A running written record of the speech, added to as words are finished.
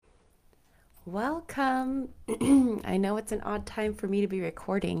Welcome. I know it's an odd time for me to be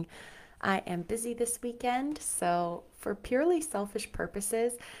recording. I am busy this weekend, so for purely selfish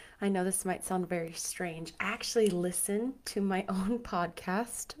purposes, I know this might sound very strange. I actually listen to my own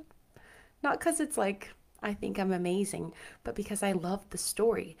podcast, not because it's like I think I'm amazing, but because I love the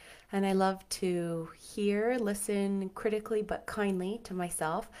story and I love to hear, listen critically but kindly to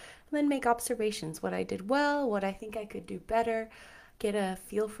myself, and then make observations what I did well, what I think I could do better, get a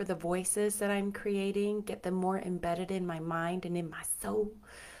feel for the voices that I'm creating, get them more embedded in my mind and in my soul.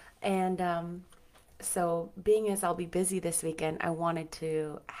 And so, being as I'll be busy this weekend, I wanted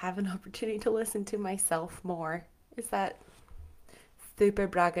to have an opportunity to listen to myself more. Is that super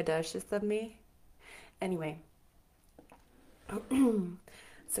braggadocious of me? Anyway,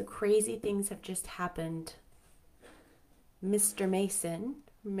 so crazy things have just happened. Mr. Mason,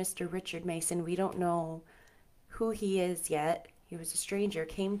 Mr. Richard Mason, we don't know who he is yet. He was a stranger,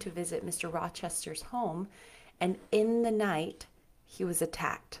 came to visit Mr. Rochester's home, and in the night, he was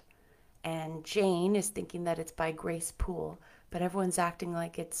attacked. And Jane is thinking that it's by Grace Poole, but everyone's acting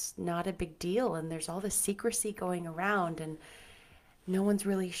like it's not a big deal, and there's all this secrecy going around, and no one's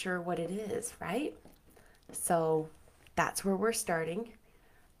really sure what it is, right? So that's where we're starting.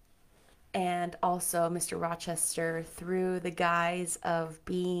 And also, Mr. Rochester, through the guise of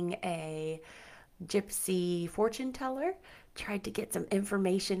being a gypsy fortune teller, tried to get some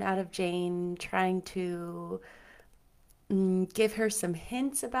information out of Jane, trying to give her some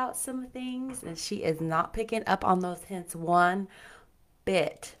hints about some things, and she is not picking up on those hints one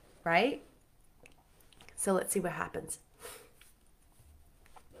bit, right? So let's see what happens.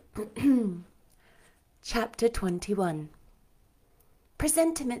 Chapter 21.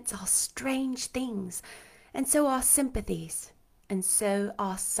 Presentiments are strange things, and so are sympathies, and so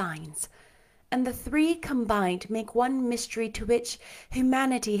are signs. And the three combined make one mystery to which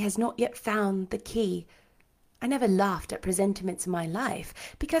humanity has not yet found the key. I never laughed at presentiments in my life,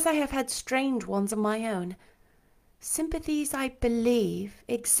 because I have had strange ones of my own. Sympathies, I believe,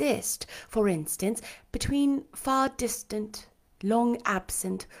 exist, for instance, between far distant, long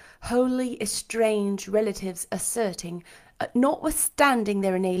absent, wholly estranged relatives asserting, notwithstanding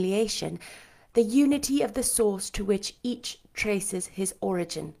their annihilation, the unity of the source to which each traces his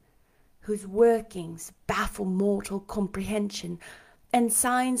origin, whose workings baffle mortal comprehension, and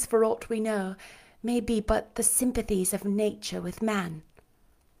signs, for aught we know, may be but the sympathies of nature with man.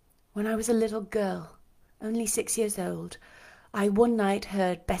 When I was a little girl, only 6 years old, I one night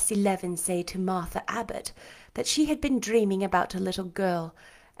heard Bessie Leaven say to Martha Abbott that she had been dreaming about a little girl,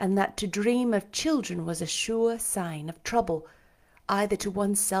 and that to dream of children was a sure sign of trouble, either to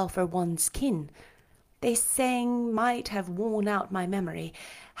oneself or one's kin. This saying might have worn out my memory,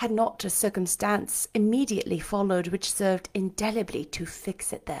 had not a circumstance immediately followed which served indelibly to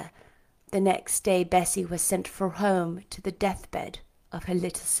fix it there. The next day Bessie was sent for home to the deathbed of her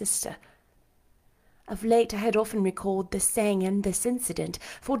little sister. Of late I had often recalled this saying and this incident,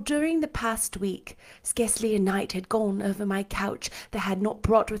 for during the past week scarcely a night had gone over my couch that had not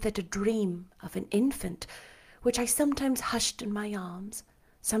brought with it a dream of an infant, which I sometimes hushed in my arms,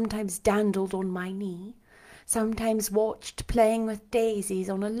 sometimes dandled on my knee, sometimes watched playing with daisies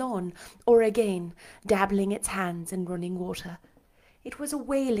on a lawn, or again dabbling its hands in running water. It was a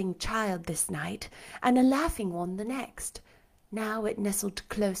wailing child this night, and a laughing one the next. Now it nestled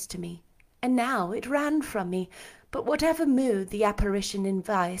close to me, and now it ran from me. But whatever mood the apparition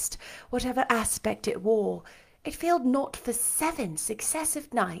invested, whatever aspect it wore, it failed not for 7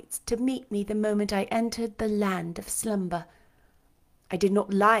 successive nights to meet me the moment I entered the land of slumber. I did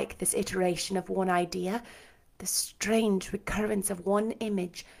not like this iteration of one idea, the strange recurrence of one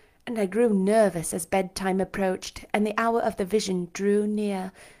image, and I grew nervous as bedtime approached and the hour of the vision drew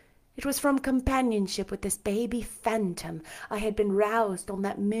near. It was from companionship with this baby phantom I had been roused on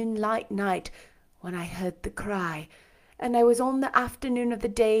that moonlight night when I heard the cry, and I was on the afternoon of the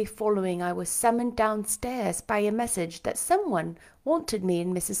day following I was summoned downstairs by a message that someone wanted me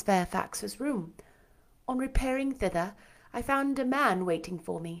in Mrs. Fairfax's room. On repairing thither, I found a man waiting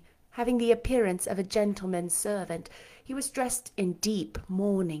for me, having the appearance of a gentleman's servant. He was dressed in deep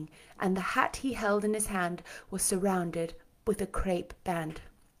mourning, and the hat he held in his hand was surrounded with a crape band.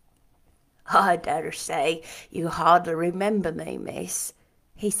 "I dare say you hardly remember me, miss,"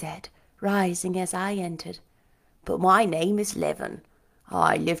 he said, rising as I entered. "But my name is Leaven.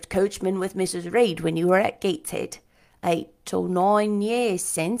 I lived coachman with Mrs. Reed when you were at Gateshead. 8 or 9 years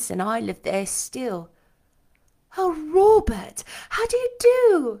since, and I live there still." "Oh, Robert, how do you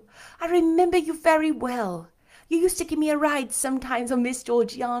do? I remember you very well. You used to give me a ride sometimes on Miss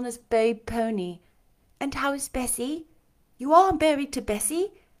Georgiana's bay pony. And how is Bessie? You are married to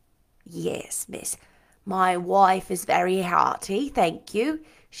Bessie?" Yes, miss. My wife is very hearty, thank you.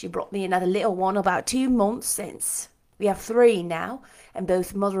 She brought me another little one about 2 months since. We have 3 now, and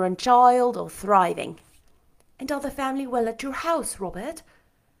both mother and child are thriving. And are the family well at your house, Robert?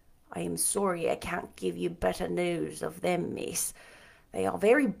 I am sorry I can't give you better news of them, miss. They are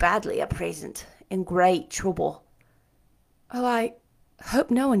very badly at present, in great trouble. Oh, I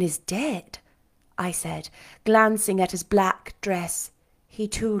hope no one is dead, I said, glancing at his black dress. He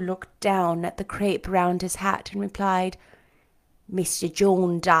too looked down at the crape round his hat and replied, Mr.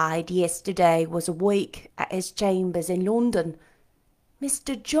 John died yesterday, was a week at his chambers in London.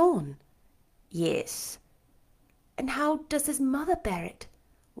 Mr. John? Yes. And how does his mother bear it?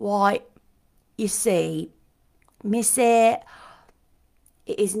 Why, you see, Miss Eyre,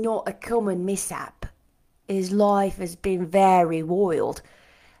 it is not a common mishap. His life has been very wild.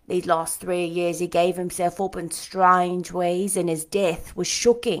 These last 3 years he gave himself up in strange ways, and his death was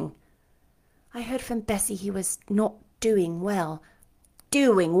shocking. I heard from Bessie he was not doing well.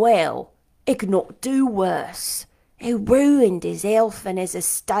 Doing well? He could not do worse. He ruined his health and his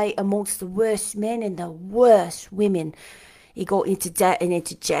estate amongst the worst men and the worst women. He got into debt and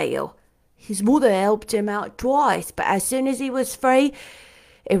into jail. His mother helped him out twice, but as soon as he was free,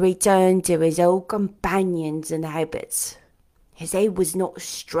 he returned to his old companions and habits. His head was not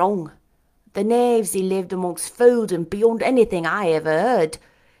strong. The knaves he lived amongst fooled him beyond anything I ever heard.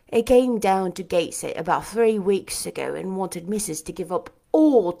 He came down to Gateshead about 3 weeks ago and wanted Mrs. to give up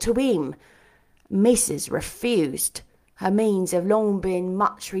all to him. Mrs. refused. Her means have long been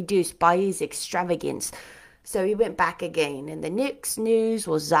much reduced by his extravagance, so he went back again, and the next news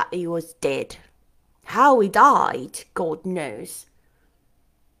was that he was dead. How he died, God knows.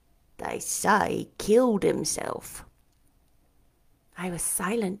 They say he killed himself. I was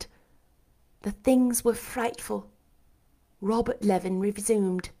silent. The things were frightful. Robert Levin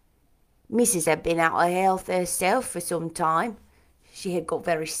resumed. Mrs. had been out of health herself for some time. She had got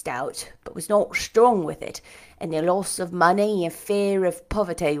very stout, but was not strong with it, and the loss of money and fear of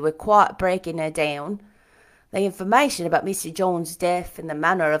poverty were quite breaking her down. The information about Mr. John's death and the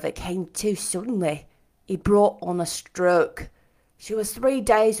manner of it came too suddenly. He brought on a stroke. She was 3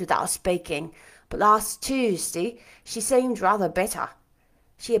 days without speaking, but last Tuesday she seemed rather better.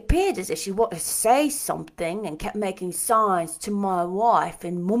 She appeared as if she wanted to say something and kept making signs to my wife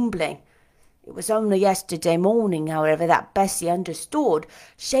and mumbling. It was only yesterday morning, however, that Bessie understood.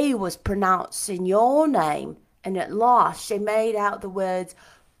 She was pronouncing your name, and at last she made out the words,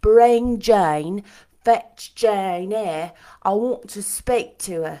 Bring Jane, fetch Jane Eyre, I want to speak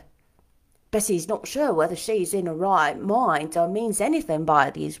to her. Bessie's not sure whether she's in her right mind or means anything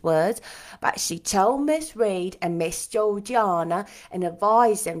by these words, but she told Miss Reed and Miss Georgiana and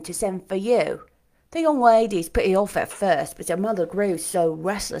advised them to send for you. The young lady's pretty off at first, but her mother grew so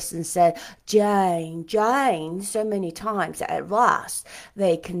restless and said, Jane, Jane, so many times that at last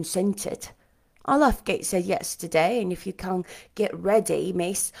they consented. I left Gateshead yesterday, and if you can get ready,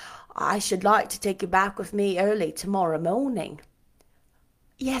 miss, I should like to take you back with me early tomorrow morning.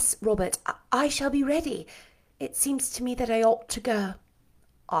 Yes, Robert, I shall be ready. It seems to me that I ought to go.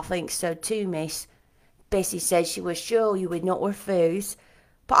 I think so too, miss. Bessie said she was sure you would not refuse,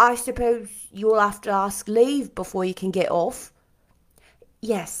 but I suppose you will have to ask leave before you can get off.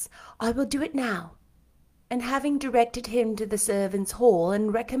 Yes, I will do it now. And having directed him to the servants' hall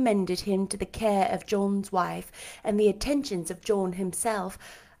and recommended him to the care of John's wife and the attentions of John himself,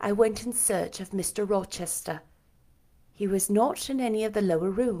 I went in search of Mr. Rochester. He was not in any of the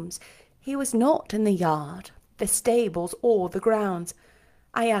lower rooms. He was not in the yard, the stables, or the grounds.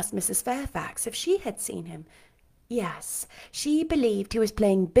 I asked Mrs. Fairfax if she had seen him. Yes, she believed he was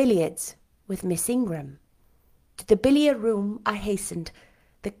playing billiards with Miss Ingram. To the billiard room I hastened.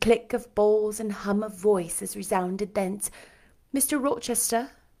 The click of balls and hum of voices resounded thence. Mr.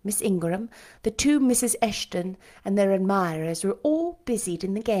 Rochester, Miss Ingram, the 2 Misses Eshton, and their admirers were all busied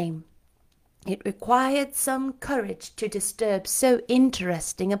in the game. It required some courage to disturb so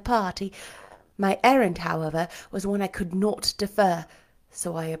interesting a party. My errand, however, was one I could not defer,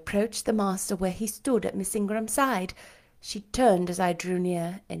 so I approached the master where he stood at Miss Ingram's side. She turned as I drew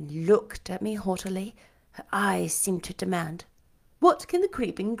near, and looked at me haughtily. Her eyes seemed to demand, What can the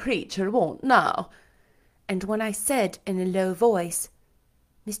creeping creature want now? And when I said in a low voice,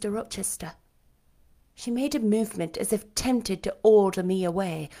 Mr. Rochester, she made a movement as if tempted to order me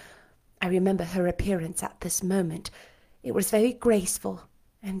away. I remember her appearance at this moment. It was very graceful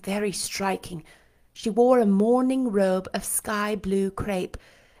and very striking. She wore a morning robe of sky-blue crepe.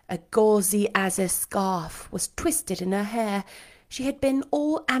 A gauzy azure scarf was twisted in her hair. She had been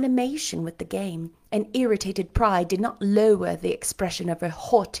all animation with the game, and irritated pride did not lower the expression of her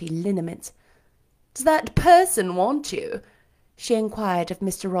haughty lineaments. "Does that person want you?" she inquired of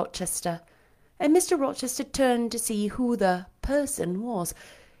Mr. Rochester, and Mr. Rochester turned to see who the person was.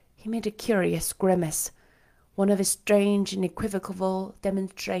 He made a curious grimace, one of his strange and equivocal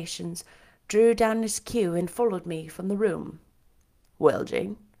demonstrations, drew down his cue, and followed me from the room. "Well,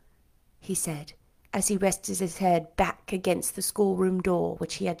 Jane," he said, as he rested his head back against the schoolroom door,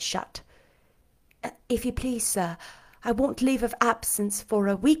 which he had shut. "If you please, sir, I want leave of absence for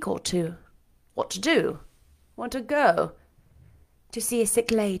a week or two." "What to do?" "Want to go?" "To see a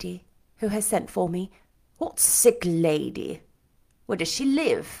sick lady who has sent for me." "What sick lady? Where does she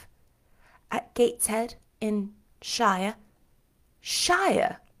live?" "At Gateshead, in Shire."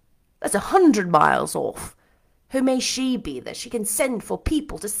 "Shire? That's 100 miles off. Who may she be that she can send for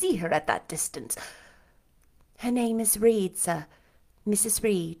people to see her at that distance?" "Her name is Reed, sir. Mrs.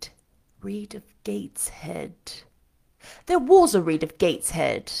 Reed. Reed of Gateshead." "There was a Reed of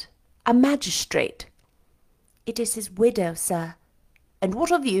Gateshead, a magistrate." "It is his widow, sir." "And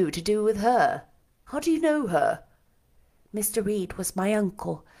what have you to do with her? How do you know her?" "Mr. Reed was my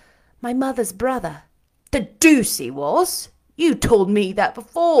uncle, my mother's brother." "The deuce he was! You told me that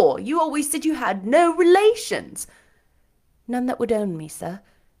before. You always said you had no relations." "None that would own me, sir.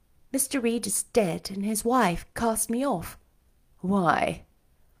 Mr. Reed is dead, and his wife cast me off." "Why?"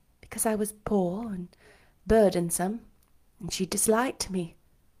 "Because I was poor and burdensome, and she disliked me."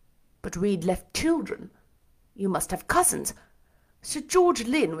 "But Reed left children. You must have cousins. Sir George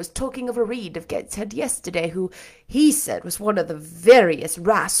Lynn was talking of a Reed of Gateshead yesterday, who, he said, was one of the veriest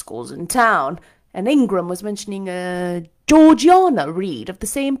rascals in town, and Ingram was mentioning a Georgiana Reed of the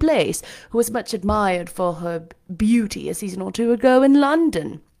same place, who was much admired for her beauty a season or two ago in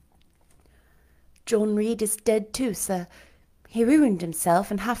London." "John Reed is dead too, sir. He ruined himself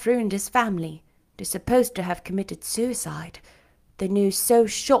and half ruined his family. It is supposed to have committed suicide. The news so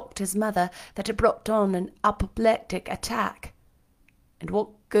shocked his mother that it brought on an apoplectic attack." "And what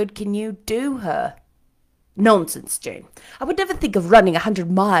good can you do her?" "Nonsense, Jane. I would never think of running 100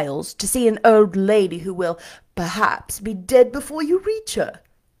 miles to see an old lady who will, perhaps, be dead before you reach her.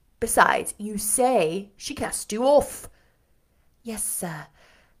 Besides, you say she cast you off." "Yes, sir.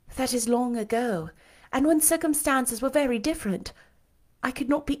 That is long ago, and when circumstances were very different. I could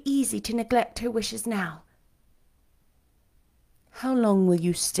not be easy to neglect her wishes now." "How long will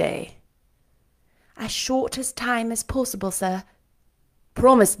you stay?" "As short a time as possible, sir."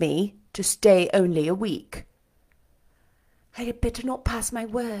 "Promise me to stay only a week." "I had better not pass my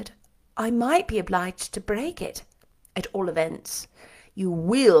word. I might be obliged to break it." "At all events, you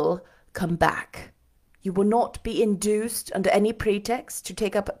will come back. You will not be induced, under any pretext, to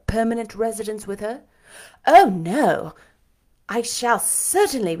take up permanent residence with her?" "Oh, no. I shall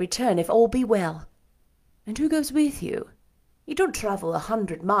certainly return if all be well." "And who goes with you? You don't travel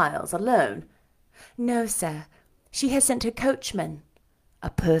 100 miles alone." "No, sir. She has sent her coachman."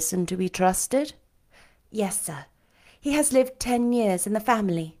 "A person to be trusted?" "Yes, sir. He has lived 10 years in the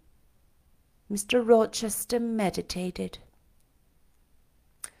family." Mr. Rochester meditated.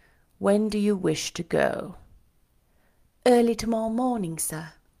 "When do you wish to go?" "Early tomorrow morning,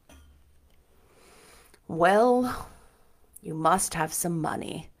 sir." "Well, you must have some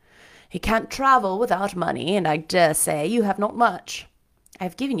money. He can't travel without money, and I dare say you have not much. I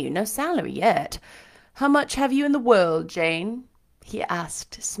have given you no salary yet. How much have you in the world, Jane?" he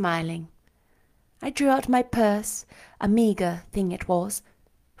asked, smiling. I drew out my purse, a meagre thing it was.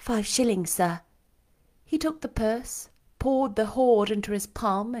 5 shillings, sir. He took the purse, poured the hoard into his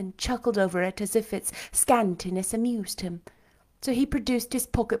palm, and chuckled over it as if its scantiness amused him. So he produced his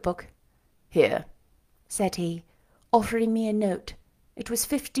pocket-book. "Here," said he, offering me a note. It was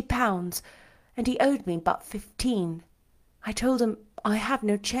 £50, and he owed me but 15. I told him I have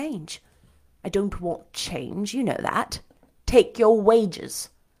no change. "I don't want change, you know that. Take your wages."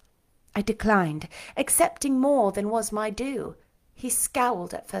 I declined, accepting more than was my due. He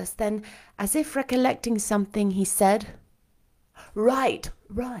scowled at first, then, as if recollecting something, he said, Right.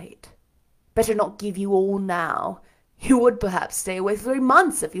 Better not give you all now. You would perhaps stay away 3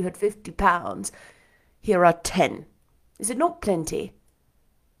 months if you had £50. Here are 10. Is it not plenty?"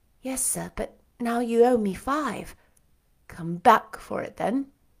 "Yes, sir, but now you owe me 5. "Come back for it,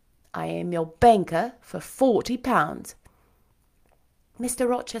 then. I am your banker for £40. "Mr.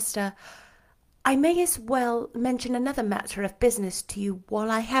 Rochester, I may as well mention another matter of business to you while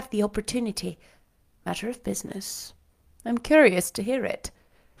I have the opportunity." "Matter of business? I'm curious to hear it."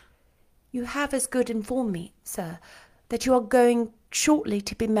 "You have as good informed me, sir, that you are going shortly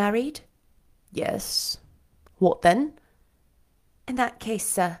to be married?" "Yes. What then?" In that case,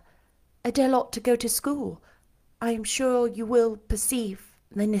 sir, Adele ought to go to school. I am sure you will perceive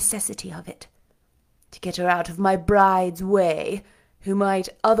the necessity of it. To get her out of my bride's way, who might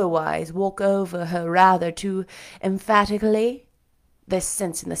otherwise walk over her rather too emphatically? There's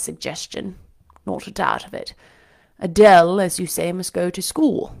sense in the suggestion, not a doubt of it. Adele, as you say, must go to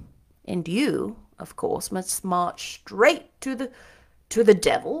school, and you, of course, must march straight to the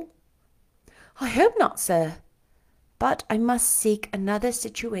devil. I hope not, sir, but I must seek another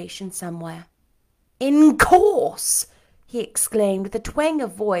situation somewhere. In course! He exclaimed with a twang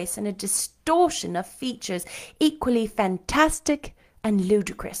of voice and a distortion of features equally fantastic and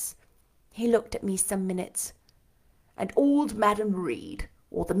ludicrous. He looked at me some minutes. And old Madam Reed,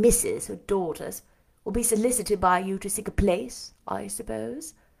 or the missus, her daughters, will be solicited by you to seek a place, I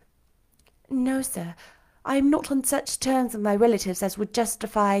suppose? No, sir. I am not on such terms with my relatives as would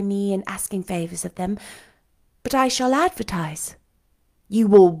justify me in asking favours of them, but I shall advertise. You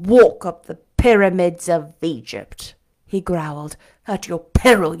will walk up the pyramids of Egypt, he growled. At your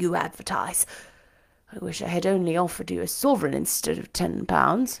peril you advertise. I wish I had only offered you a sovereign instead of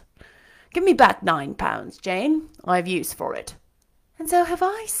 £10. Give me back £9, Jane. I've use for it. And so have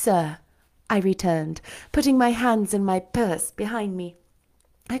I, sir, I returned, putting my hands in my purse behind me.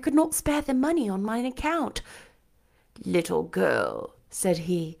 I could not spare the money on mine account. Little girl, said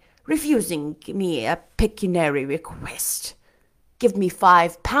he, refusing me a pecuniary request. Give me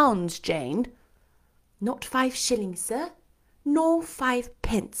 £5, Jane. Not 5 shillings, sir, nor 5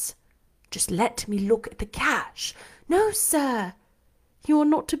 pence. Just let me look at the cash. No, sir, you are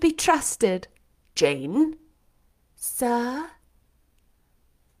not to be trusted. Jane? Sir?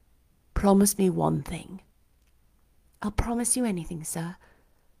 Promise me one thing. I'll promise you anything, sir,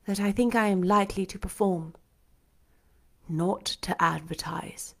 that I think I am likely to perform. Not to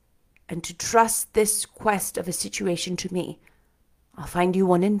advertise, and to trust this quest of a situation to me. I'll find you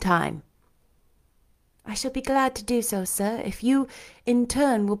one in time. I shall be glad to do so, sir, if you, in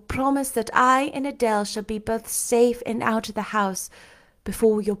turn, will promise that I and Adele shall be both safe and out of the house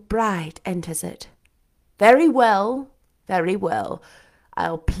before your bride enters it. Very well, very well.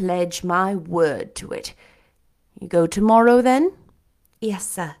 I'll pledge my word to it. You go tomorrow, then? Yes,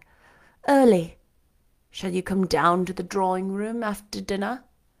 sir. Early. Shall you come down to the drawing-room after dinner?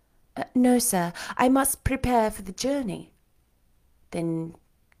 No, sir. I must prepare for the journey. Then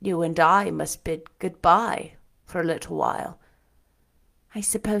you and I must bid good-bye for a little while. I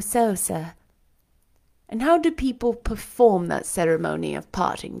suppose so, sir. And how do people perform that ceremony of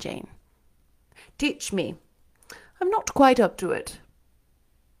parting, Jane? Teach me. I'm not quite up to it.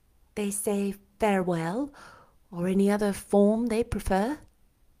 They say farewell, or any other form they prefer.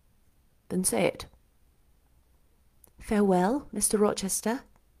 Then say it. Farewell, Mr. Rochester,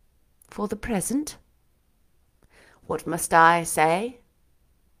 for the present. What must I say?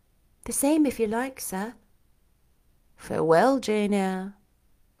 The same, if you like, sir. Farewell, Jane Eyre,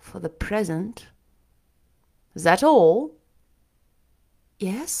 for the present. Is that all?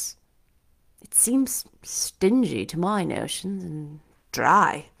 Yes. It seems stingy to my notions, and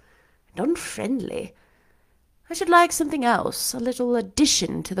dry, and unfriendly. I should like something else, a little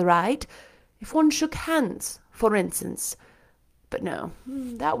addition to the rite, if one shook hands, for instance. But no,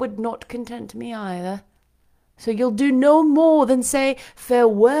 that would not content me either. So you'll do no more than say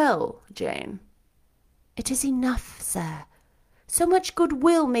farewell, Jane. It is enough, sir. So much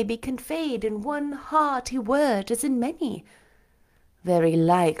goodwill may be conveyed in one hearty word as in many. Very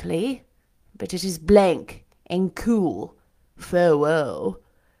likely, but it is blank and cool. Farewell.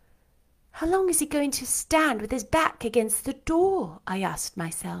 How long is he going to stand with his back against the door? I asked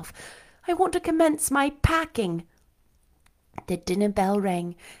myself. I want to commence my packing. The dinner bell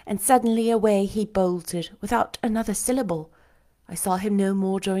rang, and suddenly away he bolted, without another syllable. I saw him no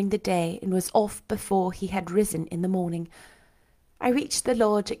more during the day, and was off before he had risen in the morning. I reached the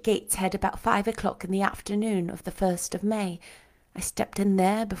lodge at Gateshead about 5 o'clock in the afternoon of the 1st of May. I stepped in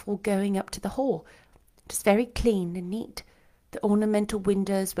there before going up to the hall. It was very clean and neat. The ornamental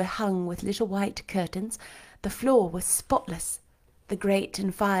windows were hung with little white curtains. The floor was spotless. The grate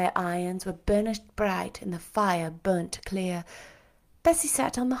and fire irons were burnished bright, and the fire burnt clear. Bessie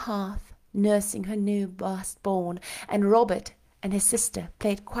sat on the hearth, nursing her new last-born, and Robert and his sister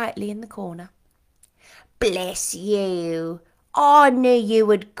played quietly in the corner. "Bless you! I knew you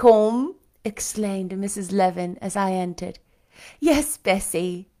would come," exclaimed Mrs. Levin as I entered. "Yes,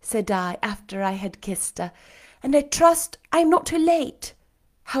 Bessie," said I, after I had kissed her, "and I trust I am not too late.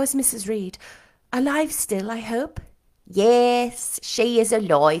 How is Mrs. Reed? Alive still, I hope?" "Yes, she is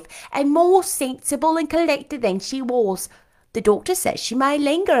alive, and more sensible and collected than she was. The doctor says she may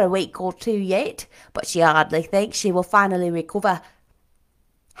linger a week or two yet, but she hardly thinks she will finally recover.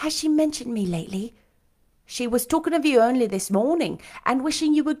 Has she mentioned me lately? She was talking of you only this morning, and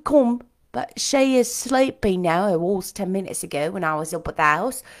wishing you would come, but she is sleepy now. It was 10 minutes ago when I was up at the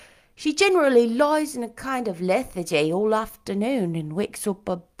house. She generally lies in a kind of lethargy all afternoon and wakes up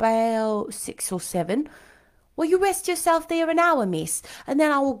about 6 or 7. Will you rest yourself there an hour, miss, and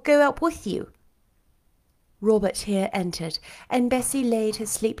then I will go up with you? Robert here entered, and Bessie laid her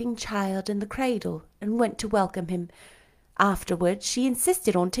sleeping child in the cradle and went to welcome him. Afterwards she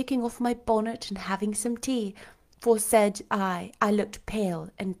insisted on taking off my bonnet and having some tea, for, said I looked pale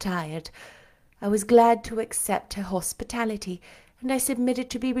and tired. I was glad to accept her hospitality, and I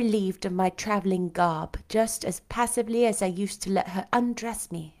submitted to be relieved of my travelling garb just as passively as I used to let her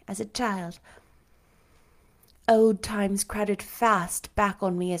undress me as a child. Old times crowded fast back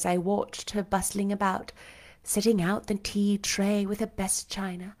on me as I watched her bustling about, setting out the tea tray with her best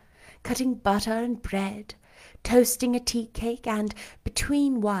china, cutting butter and bread, toasting a tea cake, and,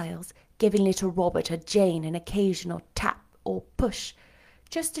 between whiles, giving little Robert or Jane an occasional tap or push,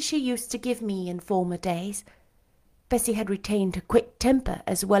 just as she used to give me in former days. Bessie had retained her quick temper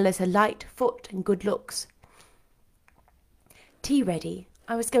as well as her light foot and good looks. Tea ready,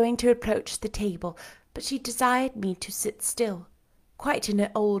 I was going to approach the table, but she desired me to sit still, quite in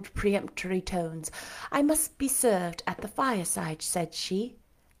her old peremptory tones. I must be served at the fireside, said she,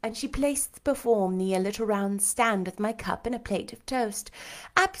 and she placed before me a little round stand with my cup and a plate of toast,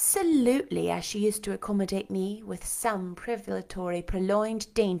 absolutely as she used to accommodate me with some privatory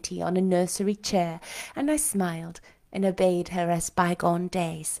purloined dainty on a nursery chair, and I smiled and obeyed her as bygone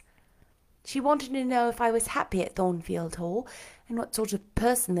days. She wanted to know if I was happy at Thornfield Hall, and what sort of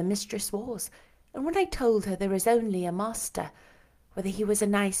person the mistress was, and when I told her there was only a master, whether he was a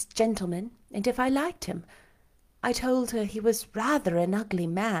nice gentleman, and if I liked him. I told her he was rather an ugly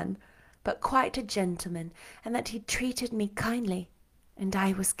man, but quite a gentleman, and that he treated me kindly, and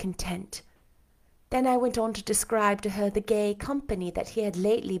I was content. Then I went on to describe to her the gay company that he had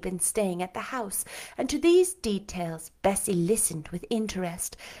lately been staying at the house, and to these details Bessie listened with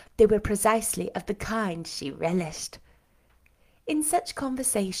interest. They were precisely of the kind she relished. In such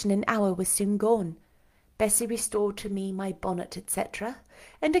conversation an hour was soon gone. Bessie restored to me my bonnet, etc.,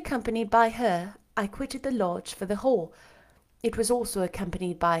 and accompanied by her, I quitted the lodge for the hall. It was also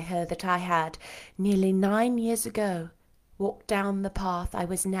accompanied by her that I had, nearly 9 years ago, walked down the path I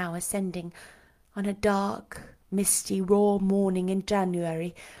was now ascending. On a dark, misty, raw morning in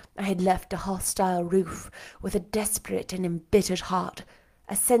January, I had left a hostile roof with a desperate and embittered heart,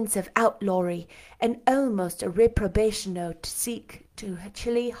 a sense of outlawry, and almost a reprobation note to seek to a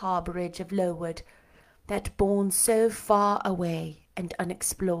chilly harbourage of Lowood, that bourne so far away and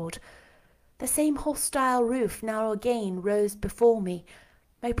unexplored. The same hostile roof now again rose before me.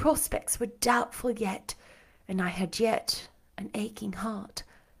 My prospects were doubtful yet, and I had yet an aching heart.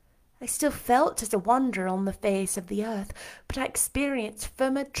 I still felt as a wanderer on the face of the earth, but I experienced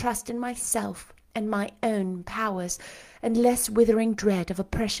firmer trust in myself and my own powers, and less withering dread of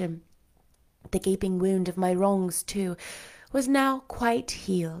oppression. The gaping wound of my wrongs, too, was now quite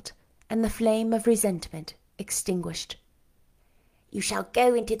healed, and the flame of resentment extinguished. "You shall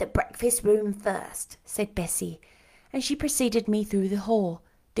go into the breakfast-room first," said Bessie, and she preceded me through the hall.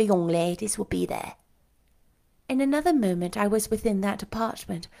 "The young ladies will be there." In another moment I was within that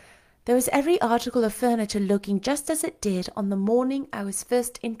apartment. There was every article of furniture looking just as it did on the morning I was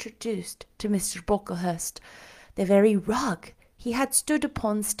first introduced to Mr. Brocklehurst. The very rug he had stood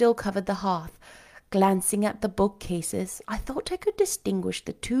upon still covered the hearth. Glancing at the bookcases, I thought I could distinguish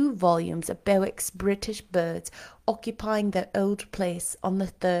the 2 volumes of Bewick's British Birds occupying their old place on the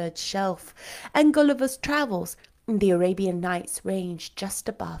 3rd shelf, and Gulliver's Travels and the Arabian Nights ranged just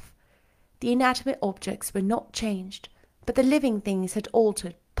above. The inanimate objects were not changed, but the living things had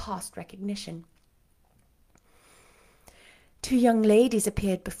altered past recognition. 2 young ladies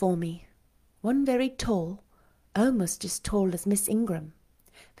appeared before me, one very tall, almost as tall as Miss Ingram,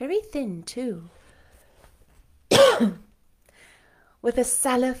 very thin too, with a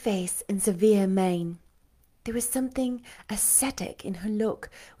sallow face and severe mien. There was something ascetic in her look,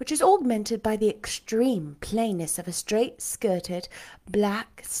 which was augmented by the extreme plainness of a straight-skirted,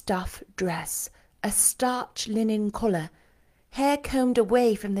 black stuff dress, a starched linen collar, hair combed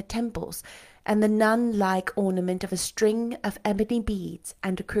away from the temples, and the nun-like ornament of a string of ebony beads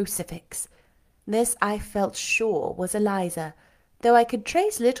and a crucifix. This I felt sure was Eliza, though I could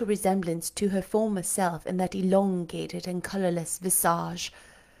trace little resemblance to her former self in that elongated and colourless visage.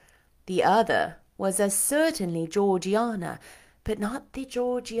 The other was as certainly Georgiana, but not the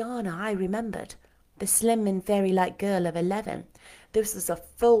Georgiana I remembered. the slim and fairy-like girl of 11. This was a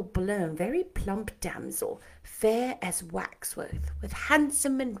full-blown, very plump damsel, fair as waxwork, with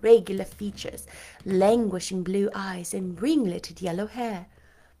handsome and regular features, languishing blue eyes, and ringleted yellow hair.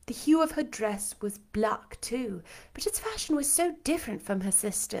 The hue of her dress was black too, but its fashion was so different from her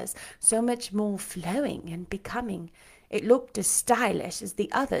sister's, so much more flowing and becoming. It looked as stylish as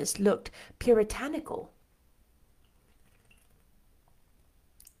the others looked puritanical.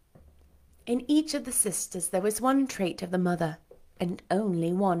 In each of the sisters there was one trait of the mother, and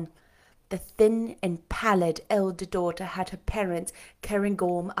only one. The thin and pallid elder daughter had her parents'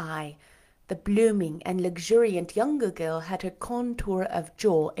 Cairngorm eye. The blooming and luxuriant younger girl had her contour of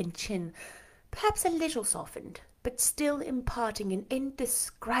jaw and chin, perhaps a little softened, but still imparting an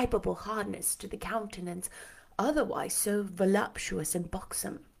indescribable hardness to the countenance, otherwise so voluptuous and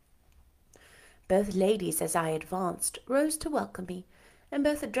buxom. Both ladies, as I advanced, rose to welcome me, and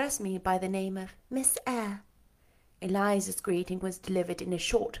both addressed me by the name of Miss Eyre. Eliza's greeting was delivered in a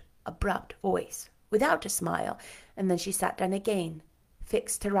short, abrupt voice, without a smile, and then she sat down again,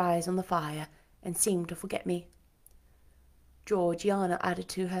 fixed her eyes on the fire, and seemed to forget me. Georgiana added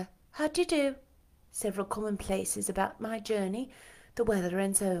to her, "How do you do?" several commonplaces about my journey, the weather,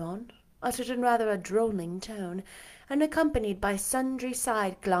 and so on, uttered in rather a drolling tone, and accompanied by sundry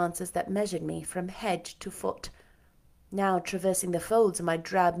side glances that measured me from head to foot, now traversing the folds of my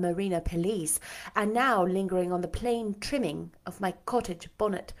drab merino pelisse, and now lingering on the plain trimming of my cottage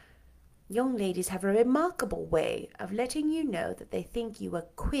bonnet. Young ladies have a remarkable way of letting you know that they think you a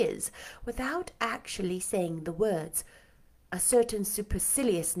quiz without actually saying the words. A certain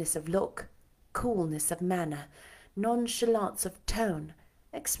superciliousness of look, coolness of manner, nonchalance of tone,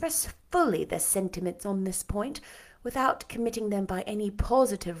 express fully their sentiments on this point, without committing them by any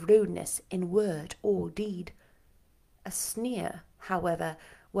positive rudeness in word or deed. A sneer, however,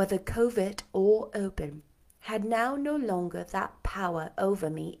 whether covert or open, had now no longer that power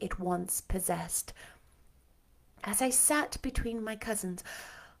over me it once possessed. As I sat between my cousins,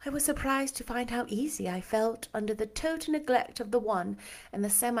 I was surprised to find how easy I felt under the total neglect of the one and the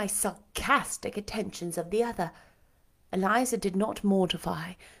semi-sarcastic attentions of the other. Eliza did not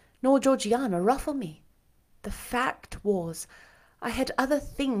mortify, nor Georgiana ruffle me. The fact was, I had other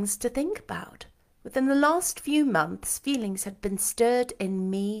things to think about. Within the last few months, feelings had been stirred in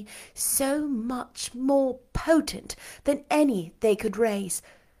me so much more potent than any they could raise,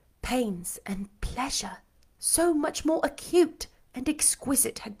 pains and pleasure so much more acute and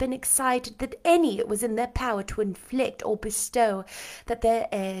exquisite had been excited than any it was in their power to inflict or bestow, that their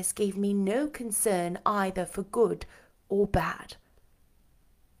airs gave me no concern either for good or bad.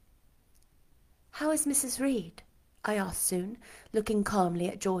 "How is Mrs. Reed?" I asked soon, looking calmly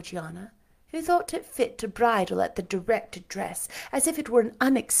at Georgiana, who thought it fit to bridle at the direct address, as if it were an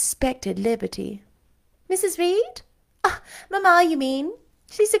unexpected liberty. "Mrs. Reed? Ah, mamma, you mean?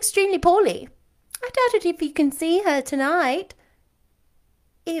 She's extremely poorly. I doubt it if you can see her tonight."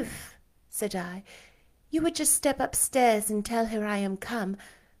 "If," said I, "you would just step upstairs and tell her I am come,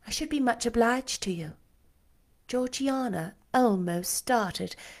 I should be much obliged to you." Georgiana almost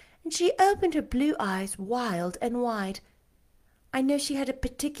started, and she opened her blue eyes wild and wide. "I know she had a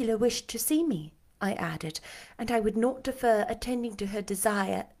particular wish to see me," I added, "and I would not defer attending to her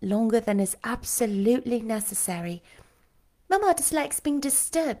desire longer than is absolutely necessary." "Mamma dislikes being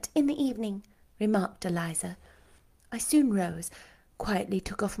disturbed in the evening," remarked Eliza. I soon rose, quietly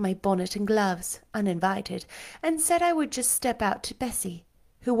took off my bonnet and gloves, uninvited, and said I would just step out to Bessie,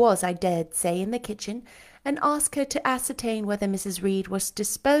 who was, I dared say, in the kitchen, and ask her to ascertain whether Mrs. Reed was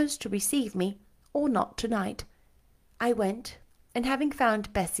disposed to receive me or not tonight. I went, and having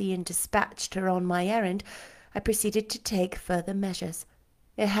found Bessie and dispatched her on my errand, I proceeded to take further measures.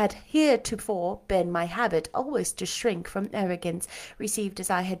 It had heretofore been my habit always to shrink from arrogance, received as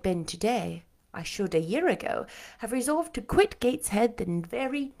I had been to-day. I should, a year ago, have resolved to quit Gateshead the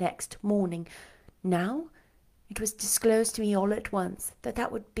very next morning. Now it was disclosed to me all at once that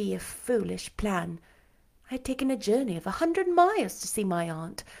that would be a foolish plan. I had taken a journey of 100 miles to see my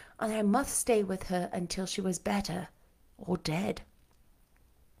aunt, and I must stay with her until she was better or dead.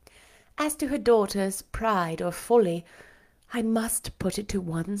 As to her daughter's pride or folly, I must put it to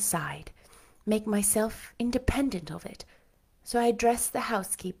one side, make myself independent of it. So I addressed the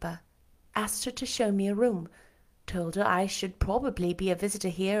housekeeper, asked her to show me a room, told her I should probably be a visitor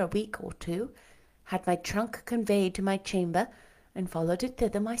here a week or two, had my trunk conveyed to my chamber, and followed it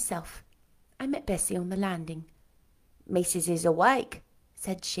thither myself. I met Bessie on the landing. "Missus is awake,"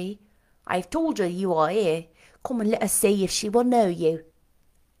 said she. "I have told her you are here. Come and let us see if she will know you."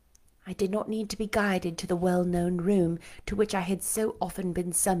 I did not need to be guided to the well-known room to which I had so often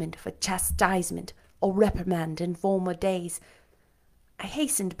been summoned for chastisement or reprimand in former days. I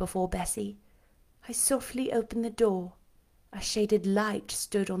hastened before Bessie. I softly opened the door. A shaded light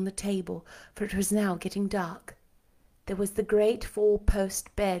stood on the table, for it was now getting dark. There was the great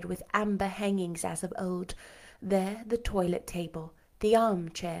four-post bed with amber hangings as of old. There the toilet table, the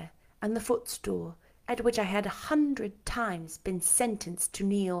armchair, and the footstool, at which I had 100 times been sentenced to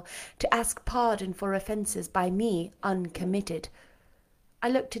kneel, to ask pardon for offences by me uncommitted. I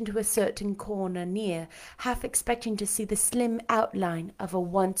looked into a certain corner near, half expecting to see the slim outline of a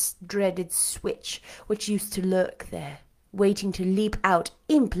once dreaded switch which used to lurk there, waiting to leap out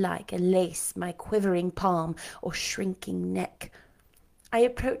imp-like and lace my quivering palm or shrinking neck. I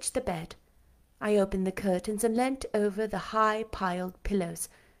approached the bed. I opened the curtains and leant over the high-piled pillows.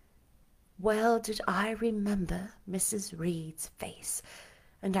 Well did I remember Mrs. Reed's face,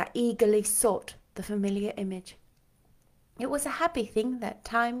 and I eagerly sought the familiar image. It was a happy thing that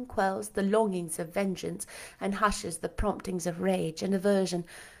time quells the longings of vengeance and hushes the promptings of rage and aversion.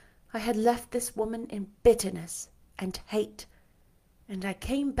 I had left this woman in bitterness and hate, and I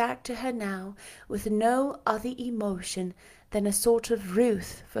came back to her now with no other emotion than a sort of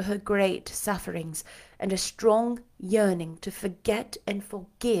ruth for her great sufferings, and a strong yearning to forget and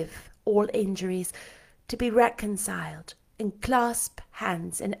forgive all injuries, to be reconciled, and clasp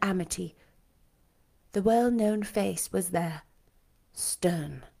hands in amity. The well-known face was there,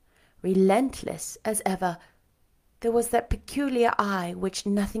 stern, relentless as ever. There was that peculiar eye which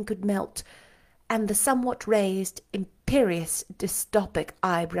nothing could melt, and the somewhat raised, imperious, dystopic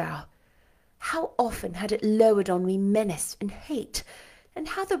eyebrow. How often had it lowered on me menace and hate, and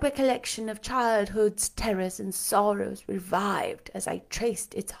how the recollection of childhood's terrors and sorrows revived as I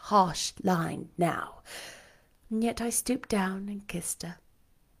traced its harsh line now. And yet I stooped down and kissed her.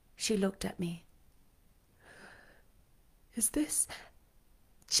 She looked at me. "Is this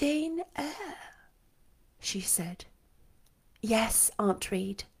Jane Eyre?" she said. "Yes, Aunt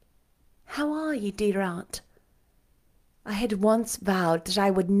Reed. How are you, dear aunt?" I had once vowed that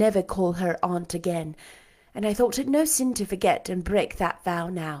I would never call her aunt again, and I thought it no sin to forget and break that vow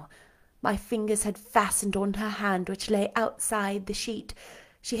now. My fingers had fastened on her hand which lay outside the sheet.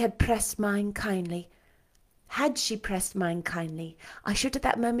 She had pressed mine kindly. Had she pressed mine kindly, I should at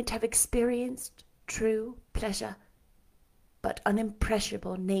that moment have experienced true pleasure. But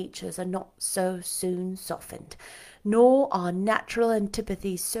unimpressionable natures are not so soon softened, nor are natural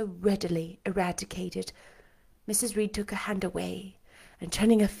antipathies so readily eradicated. Mrs. Reed took her hand away, and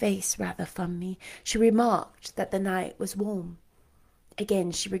turning her face rather from me, she remarked that the night was warm.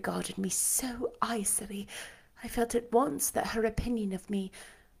 Again she regarded me so icily. I felt at once that her opinion of me,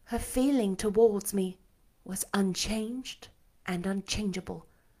 her feeling towards me, was unchanged and unchangeable.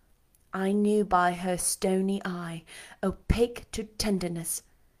 I knew by her stony eye, opaque to tenderness,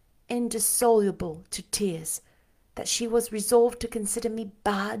 indissoluble to tears, that she was resolved to consider me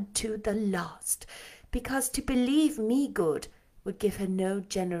bad to the last, because to believe me good would give her no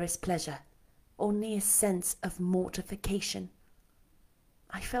generous pleasure, only a sense of mortification.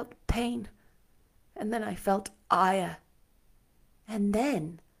 I felt pain, and then I felt ire, and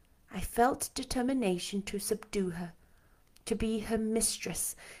then I felt determination to subdue her, to be her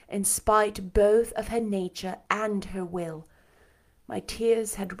mistress, in spite both of her nature and her will. My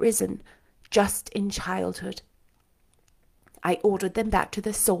tears had risen just in childhood. I ordered them back to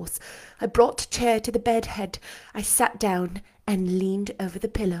the source. I brought a chair to the bed head. I sat down and leaned over the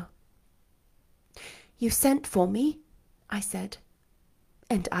pillow. "You sent for me," I said,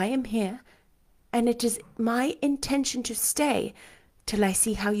 "and I am here, and it is my intention to stay till I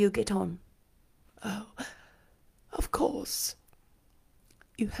see how you get on." "Oh, of course.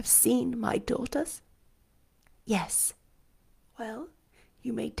 You have seen my daughters?" "Yes." "Well,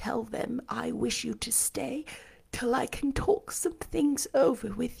 you may tell them I wish you to stay till I can talk some things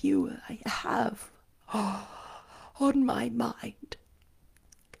over with you I have on my mind.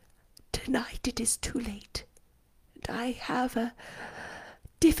 Tonight it is too late, and I have a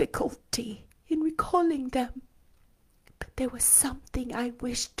difficulty in recalling them, but there was something I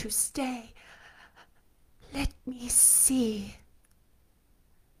wished to stay. Let me see."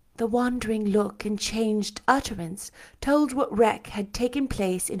 The wandering look and changed utterance told what wreck had taken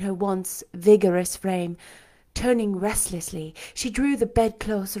place in her once vigorous frame. Turning restlessly, she drew the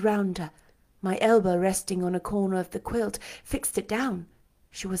bedclothes around her. My elbow resting on a corner of the quilt fixed it down.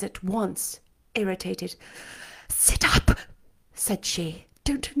 She was at once irritated. "Sit up," said she.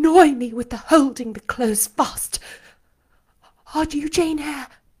 "Don't annoy me with the holding the clothes fast. Are you Jane Eyre?"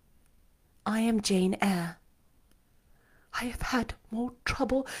 "I am Jane Eyre." "I have had more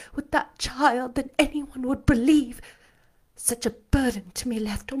trouble with that child than anyone would believe. such a burden to me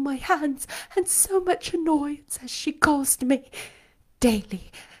left on my hands, and so much annoyance as she caused me,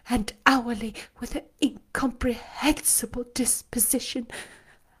 daily and hourly, with her incomprehensible disposition,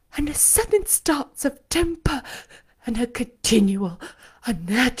 and her sudden starts of temper, and her continual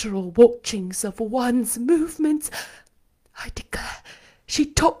unnatural watchings of one's movements. I declare she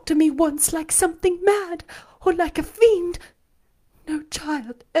talked to me once like something mad, or like a fiend. No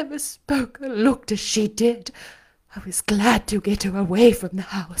child ever spoke or looked as she did. I was glad to get her away from the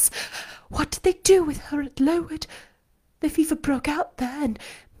house. What did they do with her at Lowood? The fever broke out there, and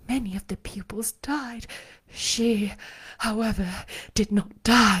many of the pupils died. She, however, did not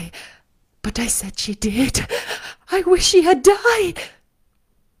die, but I said she did. I wish she had died.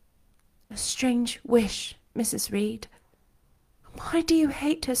 A strange wish, Mrs. Reed. Why do you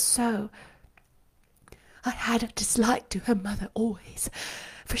hate her so? I had a dislike to her mother always,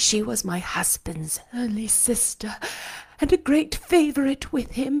 for she was my husband's only sister, and a great favourite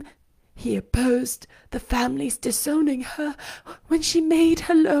with him. He opposed the family's disowning her when she made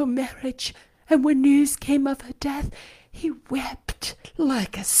her low marriage, and when news came of her death, he wept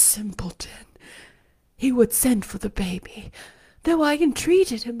like a simpleton. He would send for the baby, though I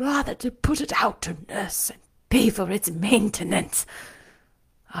entreated him rather to put it out to nurse and pay for its maintenance.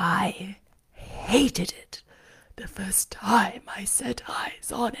 I hated it the first time I set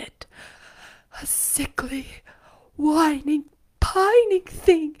eyes on it. A sickly, whining, pining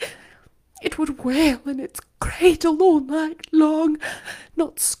thing. It would wail in its cradle all night long,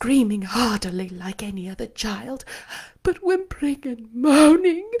 not screaming heartily like any other child, but whimpering and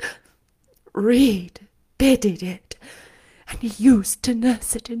moaning. Reed pitied it, and he used to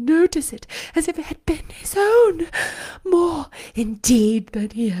nurse it and notice it as if it had been his own, more, indeed, than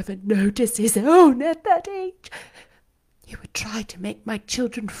he ever noticed his own at that age. He would try to make my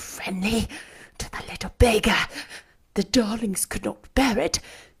children friendly to the little beggar. The darlings could not bear it,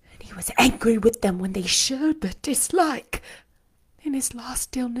 and he was angry with them when they showed their dislike. In his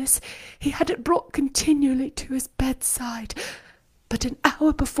last illness he had it brought continually to his bedside, but an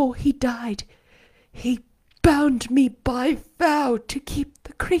hour before he died he bound me by vow to keep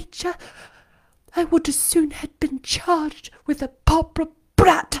the creature. I would as soon had been charged with a pauper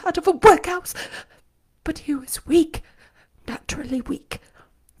brat out of a workhouse. But he was weak, naturally weak.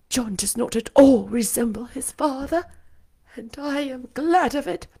 John does not at all resemble his father, and I am glad of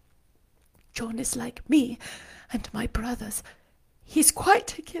it. John is like me and my brothers. He is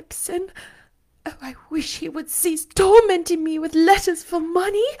quite a Gibson. Oh, I wish he would cease tormenting me with letters for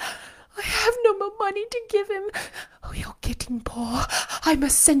money. I have no more money to give him. Oh, you're getting poor. I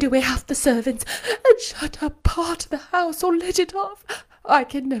must send away half the servants and shut up part of the house or let it off. I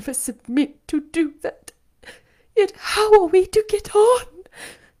can never submit to do that. Yet how are we to get on?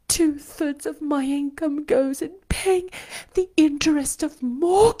 2/3 of my income goes in paying the interest of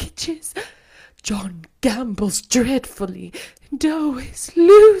mortgages. John gambles dreadfully and always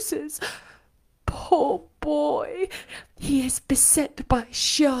loses. Poor boy, he is beset by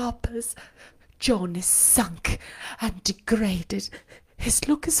sharpers. John is sunk and degraded. His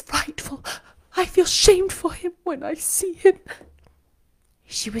look is frightful. I feel shamed for him when I see him.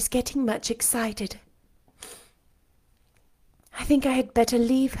 She was getting much excited. I think I had better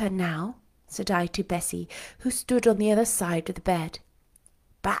leave her now, said I to Bessie, who stood on the other side of the bed.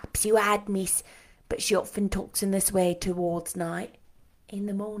 Perhaps you had, miss, but she often talks in this way towards night. In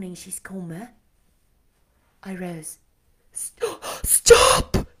the morning she's calmer. I rose.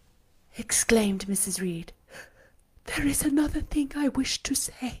 Stop! Exclaimed Mrs. Reed. There is another thing I wish to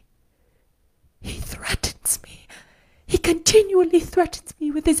say. He threatens me. He continually threatens me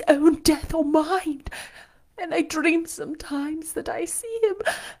with his own death or mine, and I dream sometimes that I see him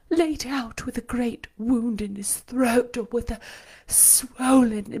laid out with a great wound in his throat, or with a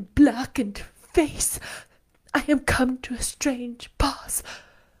swollen and blackened face. I am come to a strange pass.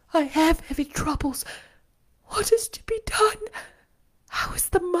 I have heavy troubles. What is to be done? How is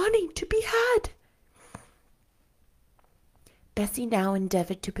the money to be had? Bessie now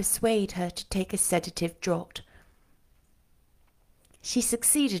endeavoured to persuade her to take a sedative draught. She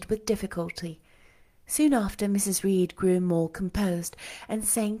succeeded with difficulty. Soon after, Mrs. Reed grew more composed, and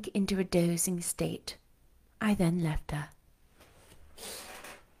sank into a dozing state. I then left her.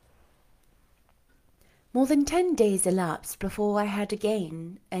 More than 10 days elapsed before I had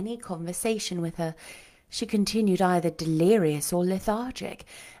again any conversation with her. She continued either delirious or lethargic,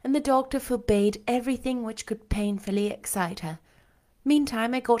 and the doctor forbade everything which could painfully excite her.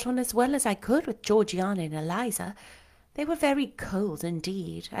 Meantime I got on as well as I could with Georgiana and Eliza. They were very cold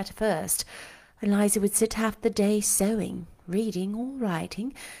indeed at first. Eliza would sit half the day sewing, reading, or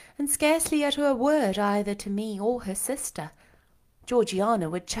writing, and scarcely utter a word either to me or her sister. Georgiana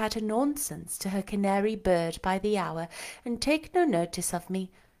would chatter nonsense to her canary bird by the hour, and take no notice of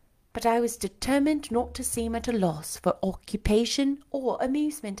me, but I was determined not to seem at a loss for occupation or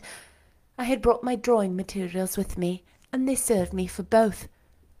amusement. I had brought my drawing materials with me, and they served me for both.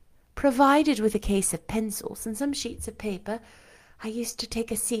 Provided with a case of pencils and some sheets of paper, I used to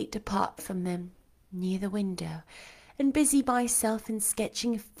take a seat apart from them, near the window, and busy myself in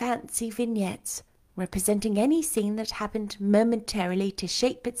sketching fancy vignettes, representing any scene that happened momentarily to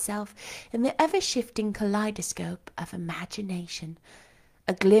shape itself in the ever-shifting kaleidoscope of imagination.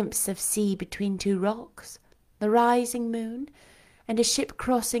 A glimpse of sea between two rocks, the rising moon, and a ship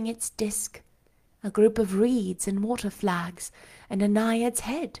crossing its disk, a group of reeds and water flags, and a naiad's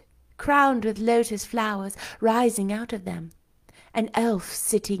head, crowned with lotus flowers rising out of them, an elf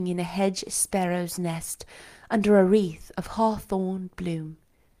sitting in a hedge sparrow's nest under a wreath of hawthorn bloom.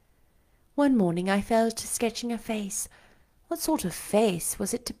 One morning I fell to sketching a face. What sort of face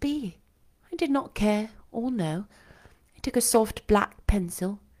was it to be? I did not care or know. I took a soft black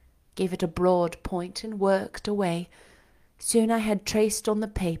pencil, gave it a broad point, and worked away. Soon I had traced on the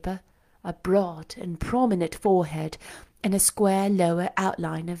paper a broad and prominent forehead and a square lower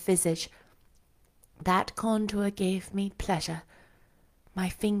outline of visage. That contour gave me pleasure. My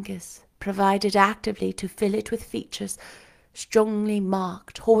fingers provided actively to fill it with features. Strongly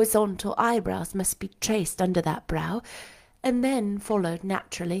marked horizontal eyebrows must be traced under that brow, and then followed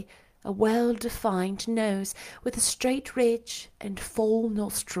naturally a well-defined nose with a straight ridge and full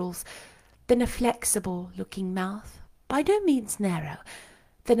nostrils, then a flexible-looking mouth, by no means narrow,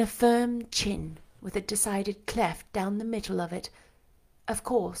 then a firm chin with a decided cleft down the middle of it. Of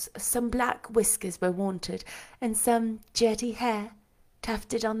course, some black whiskers were wanted, and some jetty hair,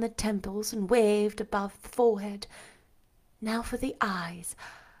 tufted on the temples and waved above the forehead. Now for the eyes.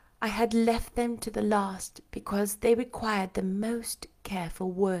 I had left them to the last because they required the most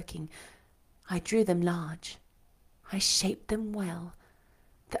careful working. I drew them large. I shaped them well.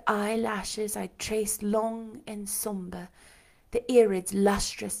 The eyelashes I traced long and sombre, the irids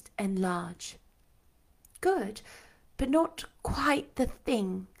lustrous and large. Good, but not quite the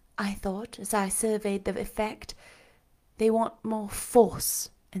thing, I thought, as I surveyed the effect. They want more force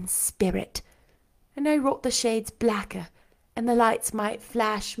and spirit, and I wrought the shades blacker, and the lights might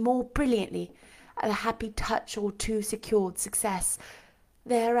flash more brilliantly at a happy touch or two secured success.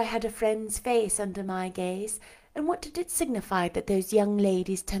 There I had a friend's face under my gaze, and what did it signify that those young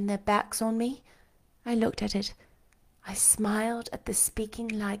ladies turned their backs on me? I looked at it. I smiled at the speaking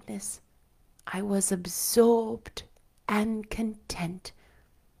likeness. I was absorbed and content.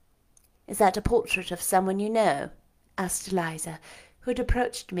 "Is that a portrait of someone you know?" asked Eliza, who had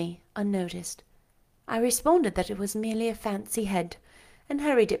approached me unnoticed. I responded that it was merely a fancy head, and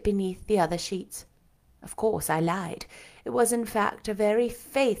hurried it beneath the other sheets. Of course I lied. It was in fact a very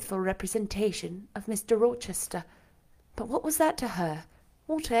faithful representation of Mr. Rochester. But what was that to her,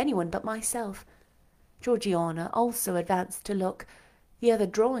 or to anyone but myself? Georgiana also advanced to look. The other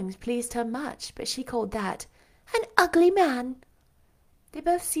drawings pleased her much, but she called that an ugly man. They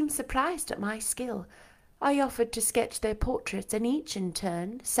both seemed surprised at my skill. I offered to sketch their portraits, and each in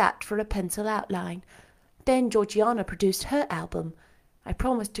turn sat for a pencil outline. Then Georgiana produced her album. I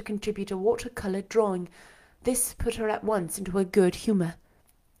promised to contribute a water-coloured drawing. This put her at once into a good humour.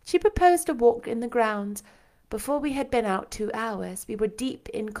 She proposed a walk in the grounds. Before we had been out 2 hours, we were deep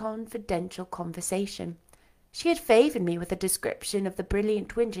in confidential conversation. She had favoured me with a description of the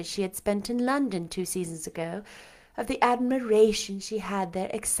brilliant winter she had spent in London 2 seasons ago, of the admiration she had there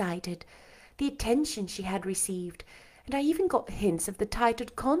excited, the attention she had received, and I even got hints of the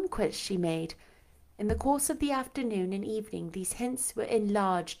titled conquest she made. In the course of the afternoon and evening these hints were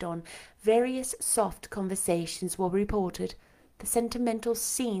enlarged on, various soft conversations were reported, the sentimental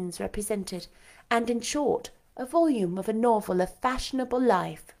scenes represented, and, in short, a volume of a novel of fashionable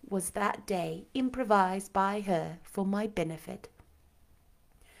life was that day improvised by her for my benefit.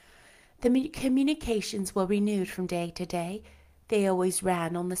 The communications were renewed from day to day. They always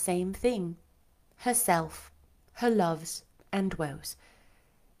ran on the same thing: herself, her loves and woes.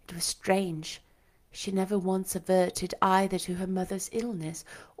 It was strange. She never once adverted either to her mother's illness,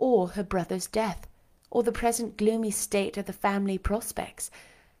 or her brother's death, or the present gloomy state of the family prospects.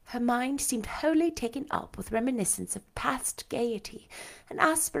 Her mind seemed wholly taken up with reminiscence of past gaiety, and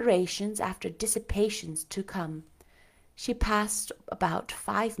aspirations after dissipations to come. She passed about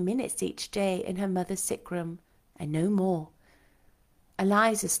 5 minutes each day in her mother's sick-room, and no more.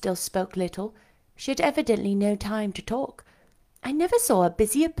 Eliza still spoke little. She had evidently no time to talk. I never saw a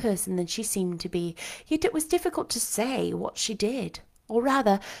busier person than she seemed to be, yet it was difficult to say what she did, or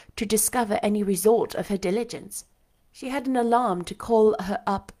rather to discover any result of her diligence. She had an alarm to call her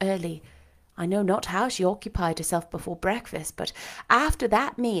up early. I know not how she occupied herself before breakfast, but after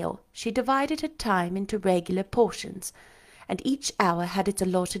that meal she divided her time into regular portions, and each hour had its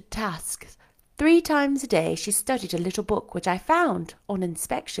allotted tasks. 3 times a day she studied a little book which I found, on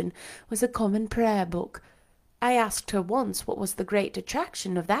inspection, was a common prayer book. I asked her once what was the great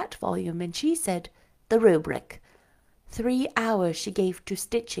attraction of that volume, and she said, "The rubric." 3 hours she gave to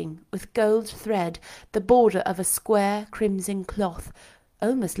stitching, with gold thread, the border of a square crimson cloth,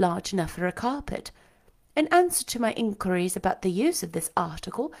 almost large enough for a carpet. In answer to my inquiries about the use of this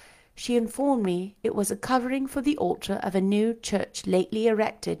article, she informed me it was a covering for the altar of a new church lately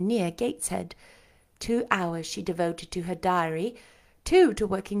erected near Gateshead. 2 hours she devoted to her diary, 2 to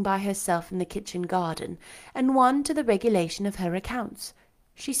working by herself in the kitchen garden, and 1 to the regulation of her accounts.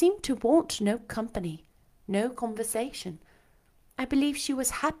 She seemed to want no company, no conversation. I believe she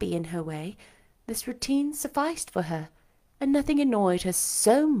was happy in her way. This routine sufficed for her, and nothing annoyed her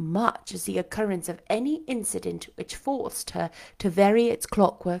so much as the occurrence of any incident which forced her to vary its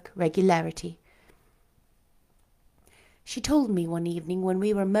clockwork regularity. She told me one evening, when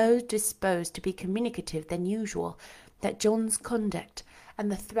we were more disposed to be communicative than usual, that John's conduct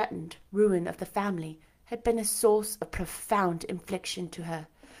and the threatened ruin of the family had been a source of profound infliction to her.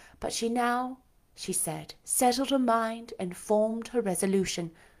 But she now, she said, settled her mind and formed her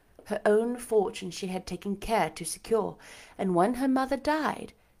resolution. Her own fortune she had taken care to secure, and when her mother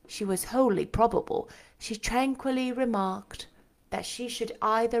died, she was wholly probable, she tranquilly remarked, that she should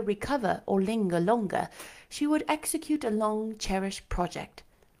either recover or linger longer. She would execute a long-cherished project,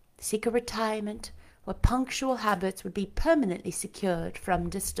 seek a retirement where punctual habits would be permanently secured from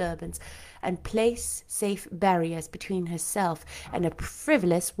disturbance, and place safe barriers between herself and a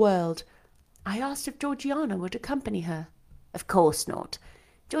frivolous world. I asked if Georgiana would accompany her. Of course not.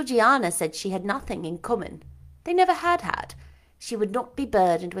 Georgiana said she had nothing in common. They never had. She would not be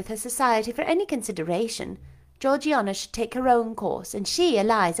burdened with her society for any consideration. Georgiana should take her own course, and she,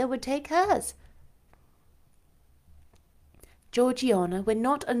 Eliza, would take hers. Georgiana, when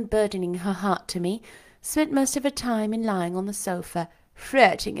not unburdening her heart to me, spent most of her time in lying on the sofa,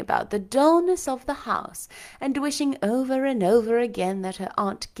 fretting about the dullness of the house, and wishing over and over again that her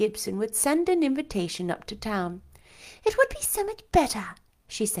Aunt Gibson would send an invitation up to town. "It would be so much better,"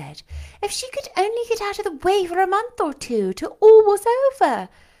 she said, "if she could only get out of the way for a month or 2, till all was over."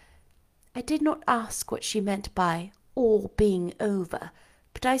 I did not ask what she meant by all being over,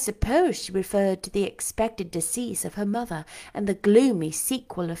 but I suppose she referred to the expected decease of her mother and the gloomy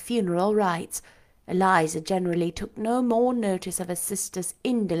sequel of funeral rites. Eliza generally took no more notice of her sister's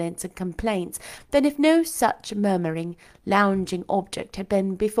indolence and complaints than if no such murmuring, lounging object had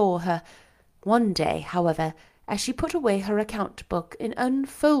been before her. One day, however, as she put away her account-book and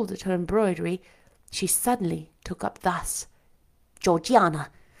unfolded her embroidery, she suddenly took up thus: "Georgiana,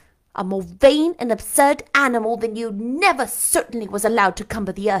 a more vain and absurd animal than you never certainly was allowed to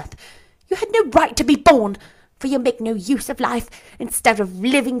cumber the earth. You had no right to be born, for you make no use of life, instead of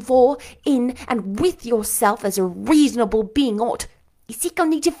living for, in, and with yourself as a reasonable being ought. You seek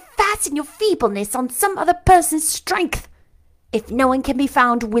only to fasten your feebleness on some other person's strength. If no one can be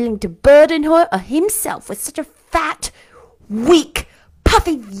found willing to burden her or himself with such a fat, weak,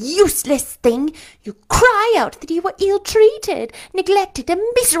 puffy, useless thing, you cry out that you were ill-treated, neglected, and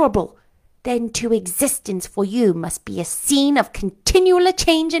miserable. Then too existence for you must be a scene of continual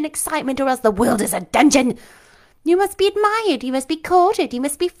change and excitement, or else the world is a dungeon. You must be admired, you must be courted, you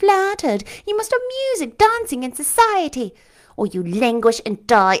must be flattered, you must have music, dancing, and society, or you languish and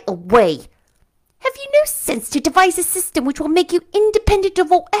die away. Have you no sense to devise a system which will make you independent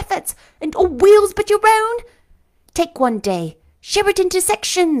of all efforts and all wills but your own? Take one day, share it into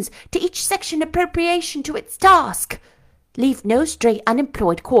sections, to each section appropriation to its task. Leave no stray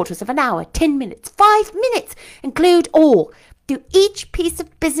unemployed quarters of an hour, 10 minutes, 5 minutes. Include all. Do each piece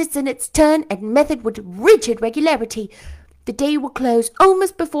of business in its turn and method with rigid regularity. The day will close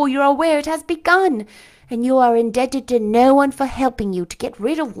almost before you are aware it has begun, and you are indebted to no one for helping you to get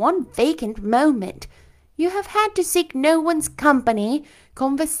rid of one vacant moment. You have had to seek no one's company,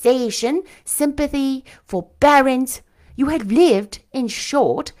 conversation, sympathy, forbearance. You have lived, in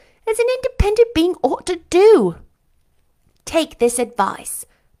short, as an independent being ought to do. Take this advice,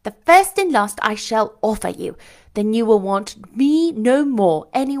 the first and last I shall offer you. Then you will want me no more,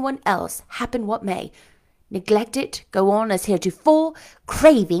 anyone else, happen what may. Neglect it, go on as heretofore,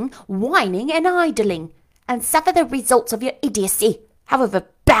 craving, whining, and idling, and suffer the results of your idiocy, however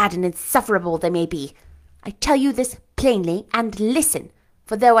bad and insufferable they may be. I tell you this plainly, and listen,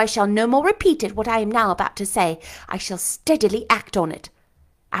 for though I shall no more repeat it what I am now about to say, I shall steadily act on it.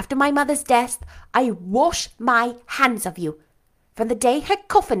 After my mother's death, I wash my hands of you. From the day her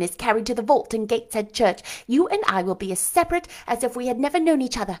coffin is carried to the vault in Gateshead Church, you and I will be as separate as if we had never known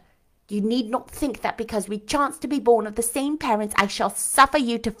each other. You need not think that because we chance to be born of the same parents, I shall suffer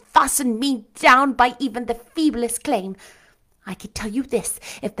you to fasten me down by even the feeblest claim. I can tell you this,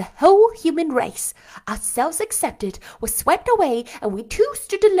 if the whole human race, ourselves excepted, was swept away, and we two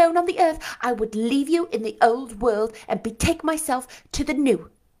stood alone on the earth, I would leave you in the old world and betake myself to the new.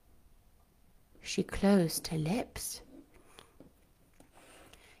 She closed her lips.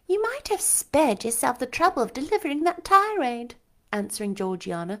 You might have spared yourself the trouble of delivering that tirade, answering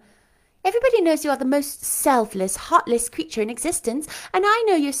Georgiana. Everybody knows you are the most selfless, heartless creature in existence, and I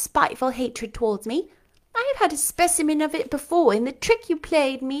know your spiteful hatred towards me. I have had a specimen of it before in the trick you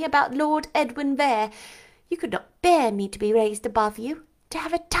played me about Lord Edwin Vere. You could not bear me to be raised above you, to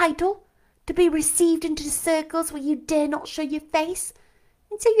have a title, to be received into circles where you dare not show your face,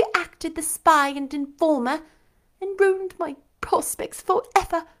 and so you acted the spy and informer, and ruined my prospects for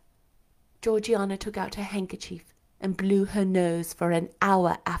ever. Georgiana took out her handkerchief and blew her nose for an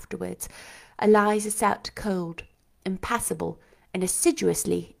hour afterwards. Eliza sat cold, impassible, and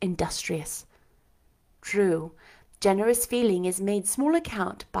assiduously industrious. True, generous feeling is made small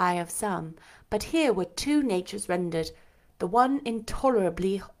account by of some, but here were two natures rendered, the one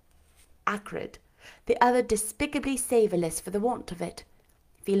intolerably acrid, the other despicably savourless for the want of it.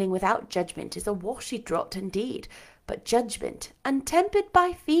 Feeling without judgment is a washy draught indeed, but judgment, untempered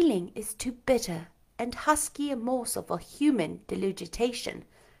by feeling, is too bitter and husky a morsel for human delugitation.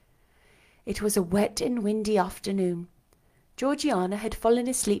 It was a wet and windy afternoon. Georgiana had fallen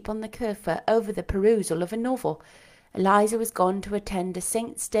asleep on the sofa over the perusal of a novel. Eliza was gone to attend a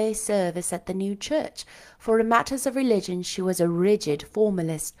Saint's Day service at the new church, for in matters of religion she was a rigid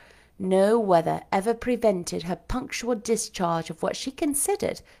formalist. No weather ever prevented her punctual discharge of what she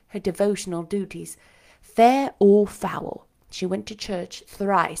considered her devotional duties. Fair or foul, she went to church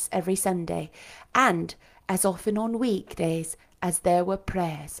thrice every Sunday, and as often on weekdays as there were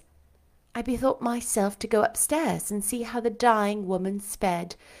prayers. I bethought myself to go upstairs and see how the dying woman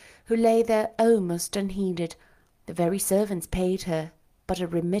sped, who lay there almost unheeded. The very servants paid her but a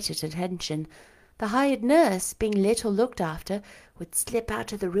remitted attention. The hired nurse, being little looked after, would slip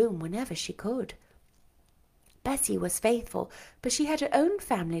out of the room whenever she could. Bessie was faithful, but she had her own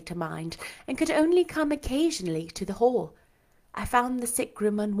family to mind, and could only come occasionally to the hall. I found the sick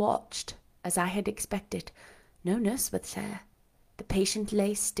room unwatched, as I had expected. No nurse was there. The patient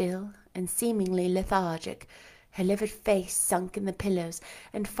lay still and seemingly lethargic, her livid face sunk in the pillows,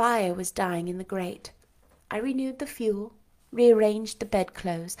 and fire was dying in the grate. I renewed the fuel, rearranged the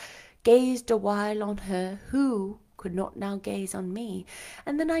bedclothes, gazed a while on her who could not now gaze on me,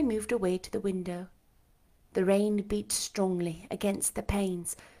 and then I moved away to the window. The rain beat strongly against the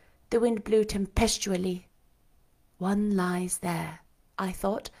panes. The wind blew tempestuously. One lies there, I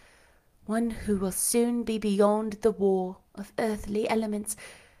thought, one who will soon be beyond the war of earthly elements.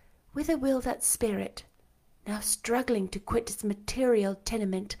 Whither will that spirit, now struggling to quit its material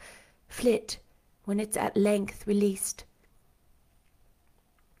tenement, flit when it's at length released?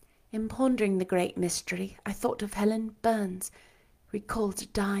 In pondering the great mystery, I thought of Helen Burns,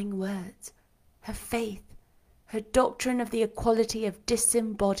 recalled dying words, her faith, her doctrine of the equality of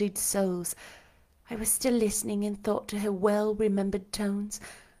disembodied souls. I was still listening in thought to her well-remembered tones,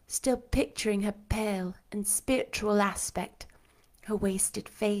 still picturing her pale and spiritual aspect, her wasted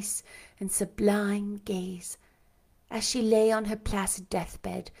face and sublime gaze, as she lay on her placid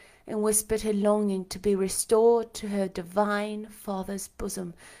deathbed and whispered her longing to be restored to her divine Father's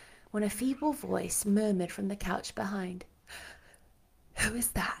bosom, when a feeble voice murmured from the couch behind, "Who is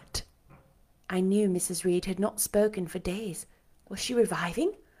that?" I knew Mrs. Reed had not spoken for days. Was she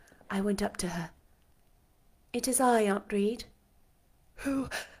reviving? I went up to her. "It is I, Aunt Reed." "Who?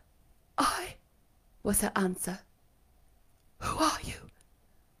 I?" was her answer. "Who are you?"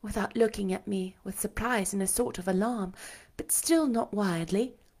 Without looking at me, with surprise and a sort of alarm, but still not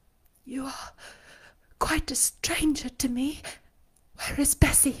wildly. "You are quite a stranger to me. Where is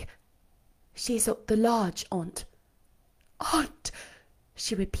Bessie?" "She is at the lodge, aunt." "Aunt,"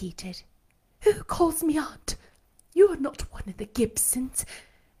 she repeated. "Who calls me aunt? You are not one of the Gibsons,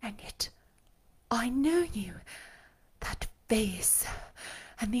 and yet I know you. That face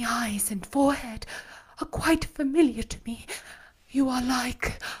and the eyes and forehead are quite familiar to me. You are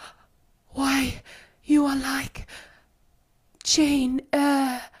like, why, you are like Jane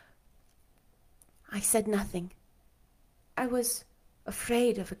Eyre." I said nothing. I was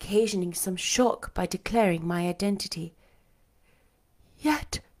afraid of occasioning some shock by declaring my identity.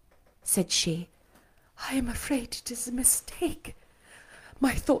 "Yet," said she, "I am afraid it is a mistake.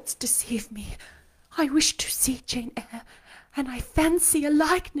 My thoughts deceive me. I wish to see Jane Eyre, and I fancy a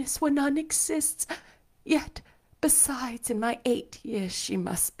likeness where none exists. Yet, besides, in my 8 years she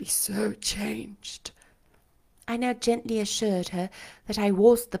must be so changed." I now gently assured her that I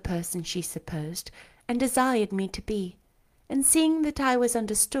was the person she supposed and desired me to be, and seeing that I was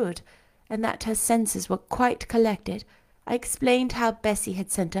understood, and that her senses were quite collected, I explained how Bessy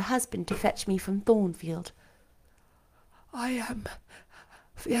had sent her husband to fetch me from Thornfield. "I am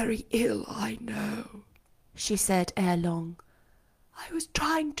very ill, I know," she said ere long. "I was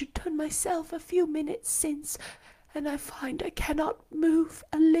trying to turn myself a few minutes since, and I find I cannot move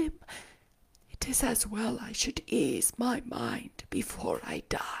a limb. It is as well I should ease my mind before I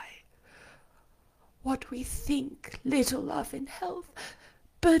die. What we think little of in health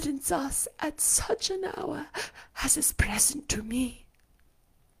burdens us at such an hour as is present to me.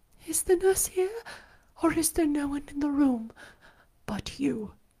 Is the nurse here, or is there no one in the room but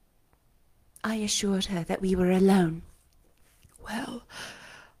you?" I assured her that we were alone. "Well,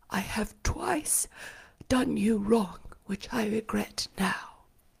 I have twice done you wrong, which I regret now.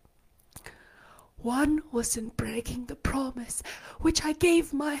 One was in breaking the promise which I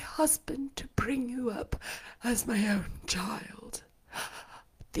gave my husband to bring you up as my own child.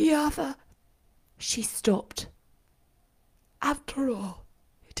 The other—" She stopped. "After all,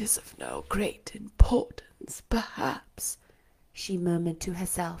 it is of no great importance, perhaps," she murmured to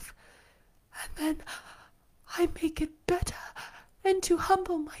herself. "And then I make it better, and to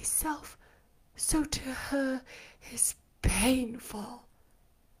humble myself, so to her is painful."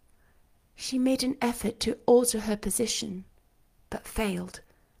 She made an effort to alter her position, but failed.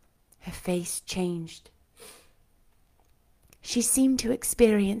 Her face changed. She seemed to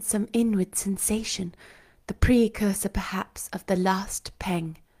experience some inward sensation, the precursor perhaps of the last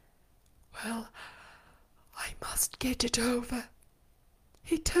pang. "Well, I must get it over.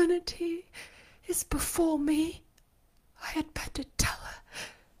 Eternity is before me. I had better tell her.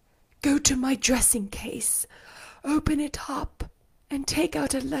 Go to my dressing case, open it up, and take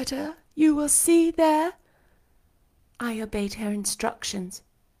out a letter you will see there." I obeyed her instructions.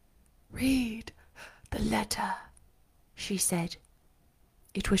 "Read the letter," she said.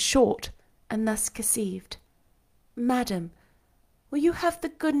 It was short, and thus conceived. "Madam, will you have the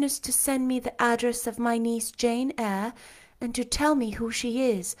goodness to send me the address of my niece Jane Eyre, and to tell me who she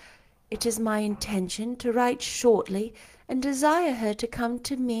is? It is my intention to write shortly, and desire her to come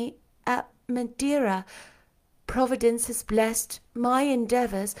to me at Madeira. Providence has blessed my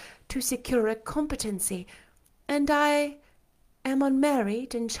endeavours to secure a competency, and I am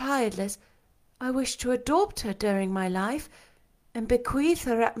unmarried and childless. I wish to adopt her during my life, and bequeath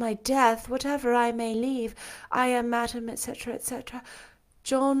her at my death whatever I may leave. I am, Madam, etc., etc.,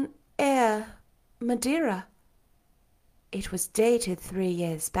 John Eyre, Madeira." It was dated 3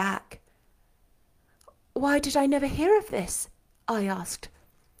 years back. "Why did I never hear of this?" I asked.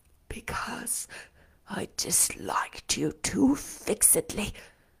 "Because I disliked you too fixedly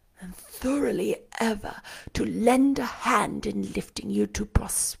and thoroughly ever to lend a hand in lifting you to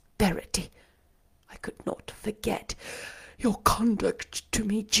prosperity. I could not forget your conduct to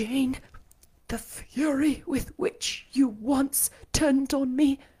me, Jane, the fury with which you once turned on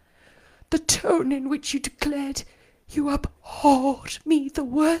me, the tone in which you declared you abhorred me the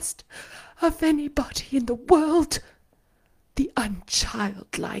worst of anybody in the world, the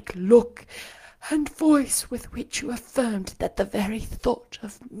unchildlike look and voice with which you affirmed that the very thought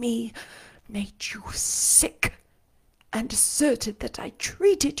of me made you sick, and asserted that I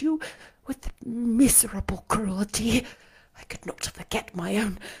treated you with miserable cruelty. I could not forget my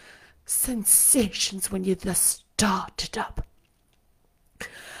own sensations when you thus started up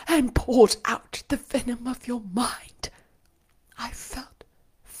and poured out the venom of your mind. I felt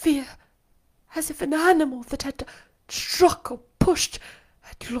fear, as if an animal that had struck or pushed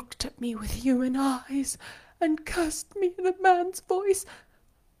had looked at me with human eyes and cursed me in a man's voice.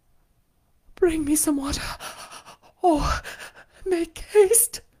 Bring me some water, or make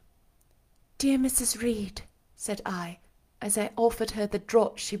haste." "Dear Mrs. Reed," said I, as I offered her the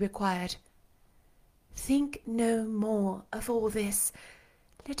draught she required, "think no more of all this.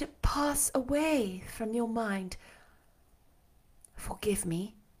 Let it pass away from your mind. Forgive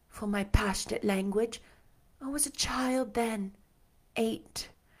me for my passionate language. I was a child then. 8,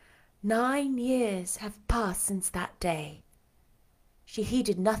 9 years have passed since that day." She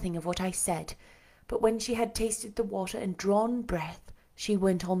heeded nothing of what I said, but when she had tasted the water and drawn breath, she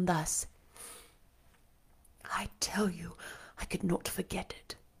went on thus. "I tell you, I could not forget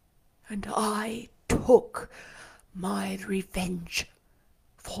it, and I took my revenge.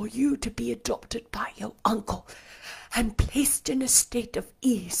 For you to be adopted by your uncle and placed in a state of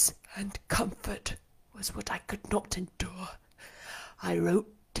ease and comfort was what I could not endure. I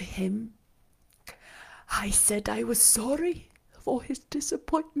wrote to him. I said I was sorry for his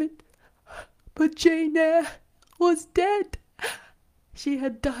disappointment, but Jane Eyre was dead. She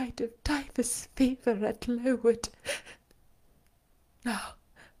had died of typhus fever at Lowood. Now,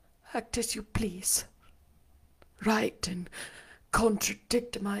 act as you please. Write and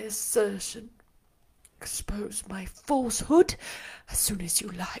contradict my assertion. Expose my falsehood as soon as you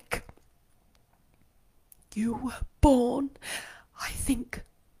like. You were born, I think,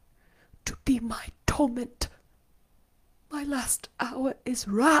 to be my torment. My last hour is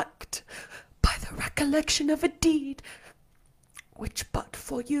racked by the recollection of a deed which, but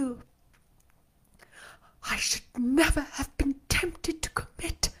for you, I should never have been tempted to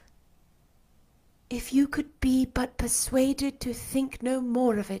commit. If you could be but persuaded to think no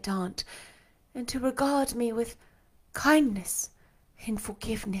more of it, aunt, and to regard me with kindness and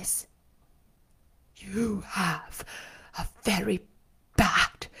forgiveness. You have a very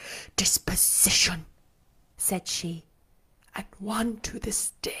bad disposition, said she, and one to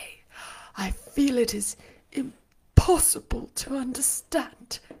this day I feel it is impossible to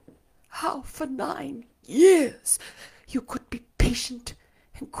understand how for 9 years you could be patient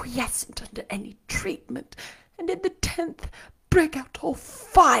and quiescent under any treatment, and in the 10th break out all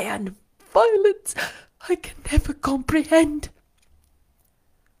fire and violence. I can never comprehend.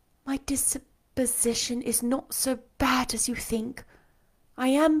 My disposition is not so bad as you think. I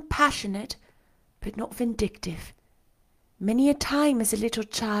am passionate, but not vindictive. Many a time as a little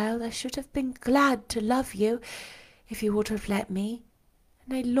child I should have been glad to love you, if you would have let me,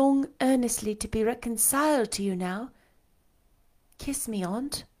 and I long earnestly to be reconciled to you now. Kiss me,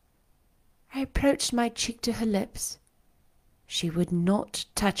 aunt. I approached my cheek to her lips. She would not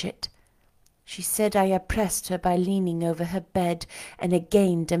touch it. She said I oppressed her by leaning over her bed, and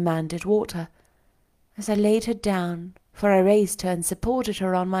again demanded water. As I laid her down, for I raised her and supported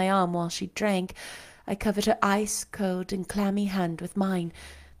her on my arm while she drank, I covered her ice-cold and clammy hand with mine.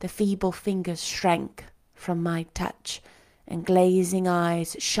 The feeble fingers shrank from my touch, and glazing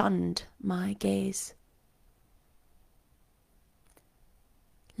eyes shunned my gaze.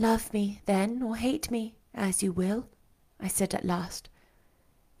 Love me, then, or hate me, as you will, I said at last.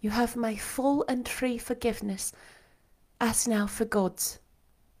 You have my full and free forgiveness. Ask now for God's,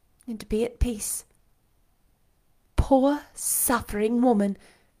 and be at peace. Poor, suffering woman!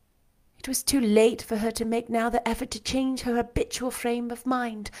 It was too late for her to make now the effort to change her habitual frame of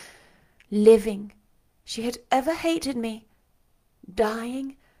mind. Living, she had ever hated me.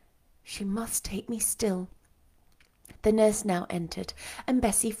 Dying, she must hate me still. The nurse now entered, and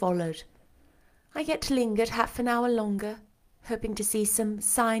Bessie followed. I yet lingered half an hour longer, hoping to see some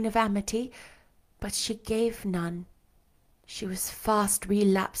sign of amity, but she gave none. She was fast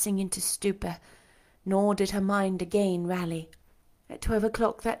relapsing into stupor, nor did her mind again rally. At 12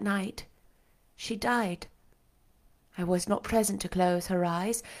 o'clock that night, she died. I was not present to close her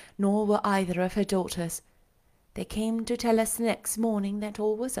eyes, nor were either of her daughters. They came to tell us the next morning that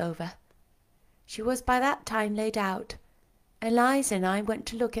all was over. She was by that time laid out. Eliza and I went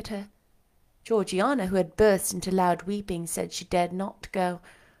to look at her. Georgiana, who had burst into loud weeping, said she dared not go.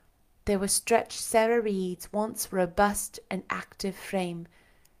 There was stretched Sarah Reed's once robust and active frame,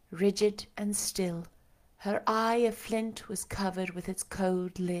 rigid and still. Her eye of flint was covered with its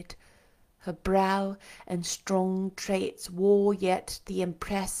cold lid. Her brow and strong traits wore yet the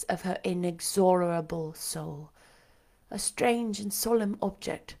impress of her inexorable soul. A strange and solemn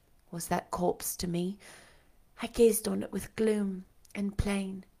object was that corpse to me. I gazed on it with gloom and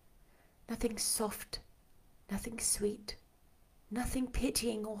pain. Nothing soft, nothing sweet, nothing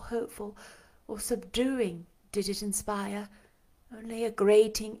pitying or hopeful or subduing did it inspire, only a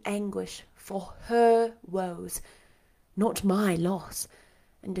grating anguish for her woes, not my loss,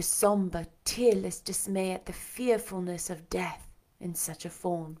 and a sombre, tearless dismay at the fearfulness of death in such a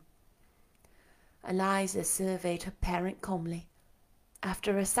form. Eliza surveyed her parent calmly.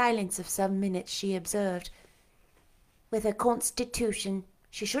 After a silence of some minutes, she observed, "With her constitution,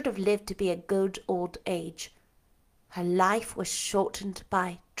 she should have lived to be a good old age. Her life was shortened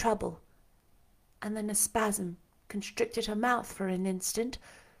by trouble." And then a spasm constricted her mouth for an instant.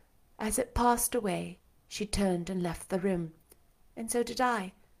 As it passed away, she turned and left the room, and so did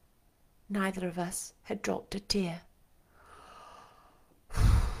I. Neither of us had dropped a tear.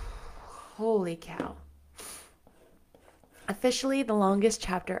 Holy cow. Officially, the longest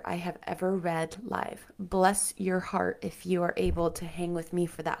chapter I have ever read live. Bless your heart if you are able to hang with me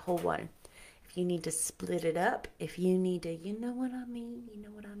for that whole one. If you need to split it up, if you need to, you know what I mean, you know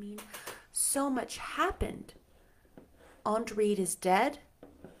what I mean. So much happened. Aunt Reed is dead.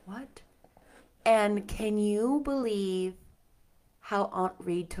 What? And can you believe how Aunt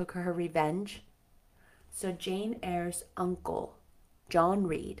Reed took her revenge? So Jane Eyre's uncle, John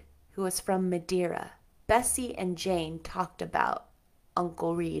Reed, who was from Madeira. Bessie and Jane talked about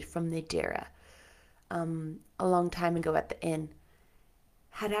Uncle Reed from Madeira a long time ago at the inn,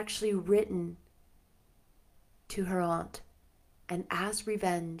 had actually written to her aunt, and as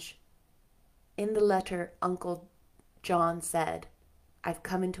revenge, in the letter, Uncle John said, I've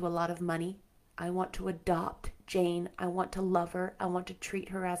come into a lot of money. I want to adopt Jane. I want to love her. I want to treat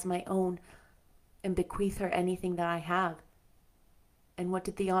her as my own and bequeath her anything that I have. And what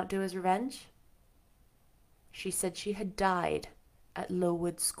did the aunt do as revenge? She said she had died at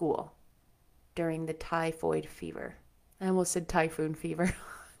Lowood School during the typhoid fever. I almost said typhoon fever.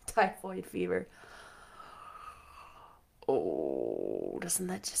 Typhoid fever. Oh, doesn't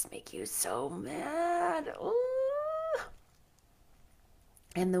that just make you so mad? Ooh.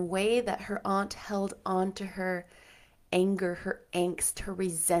 And the way that her aunt held on to her anger, her angst, her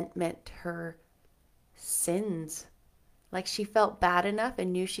resentment, her sins. Like she felt bad enough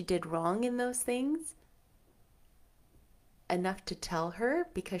and knew she did wrong in those things enough to tell her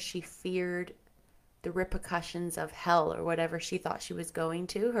because she feared the repercussions of hell or whatever she thought she was going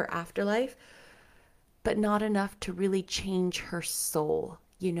to, her afterlife, but not enough to really change her soul,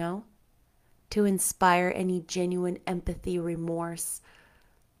 you know, to inspire any genuine empathy, remorse,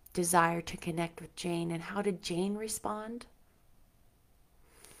 desire to connect with Jane. And how did Jane respond?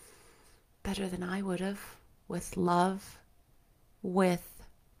 Better than I would have, with love, with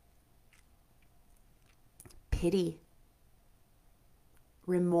pity,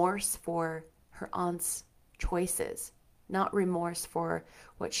 remorse for her aunt's choices, not remorse for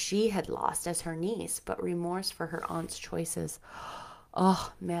what she had lost as her niece, but remorse for her aunt's choices.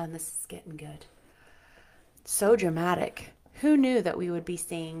 Oh man, this is getting good. So dramatic. Who knew that we would be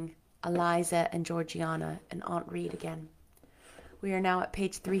seeing Eliza and Georgiana and Aunt Reed again? We are now at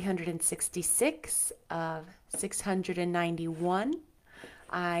page 366 of 691.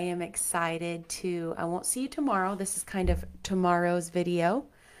 I am excited I won't see you tomorrow. This is kind of tomorrow's video.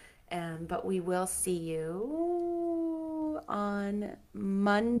 But we will see you on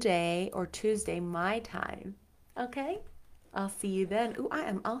Monday or Tuesday, my time. Okay? I'll see you then. Ooh, I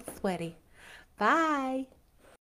am all sweaty. Bye.